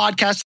for the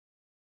podcast.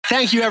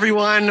 Thank you,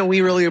 everyone.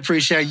 We really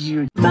appreciate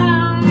you.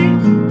 Bye.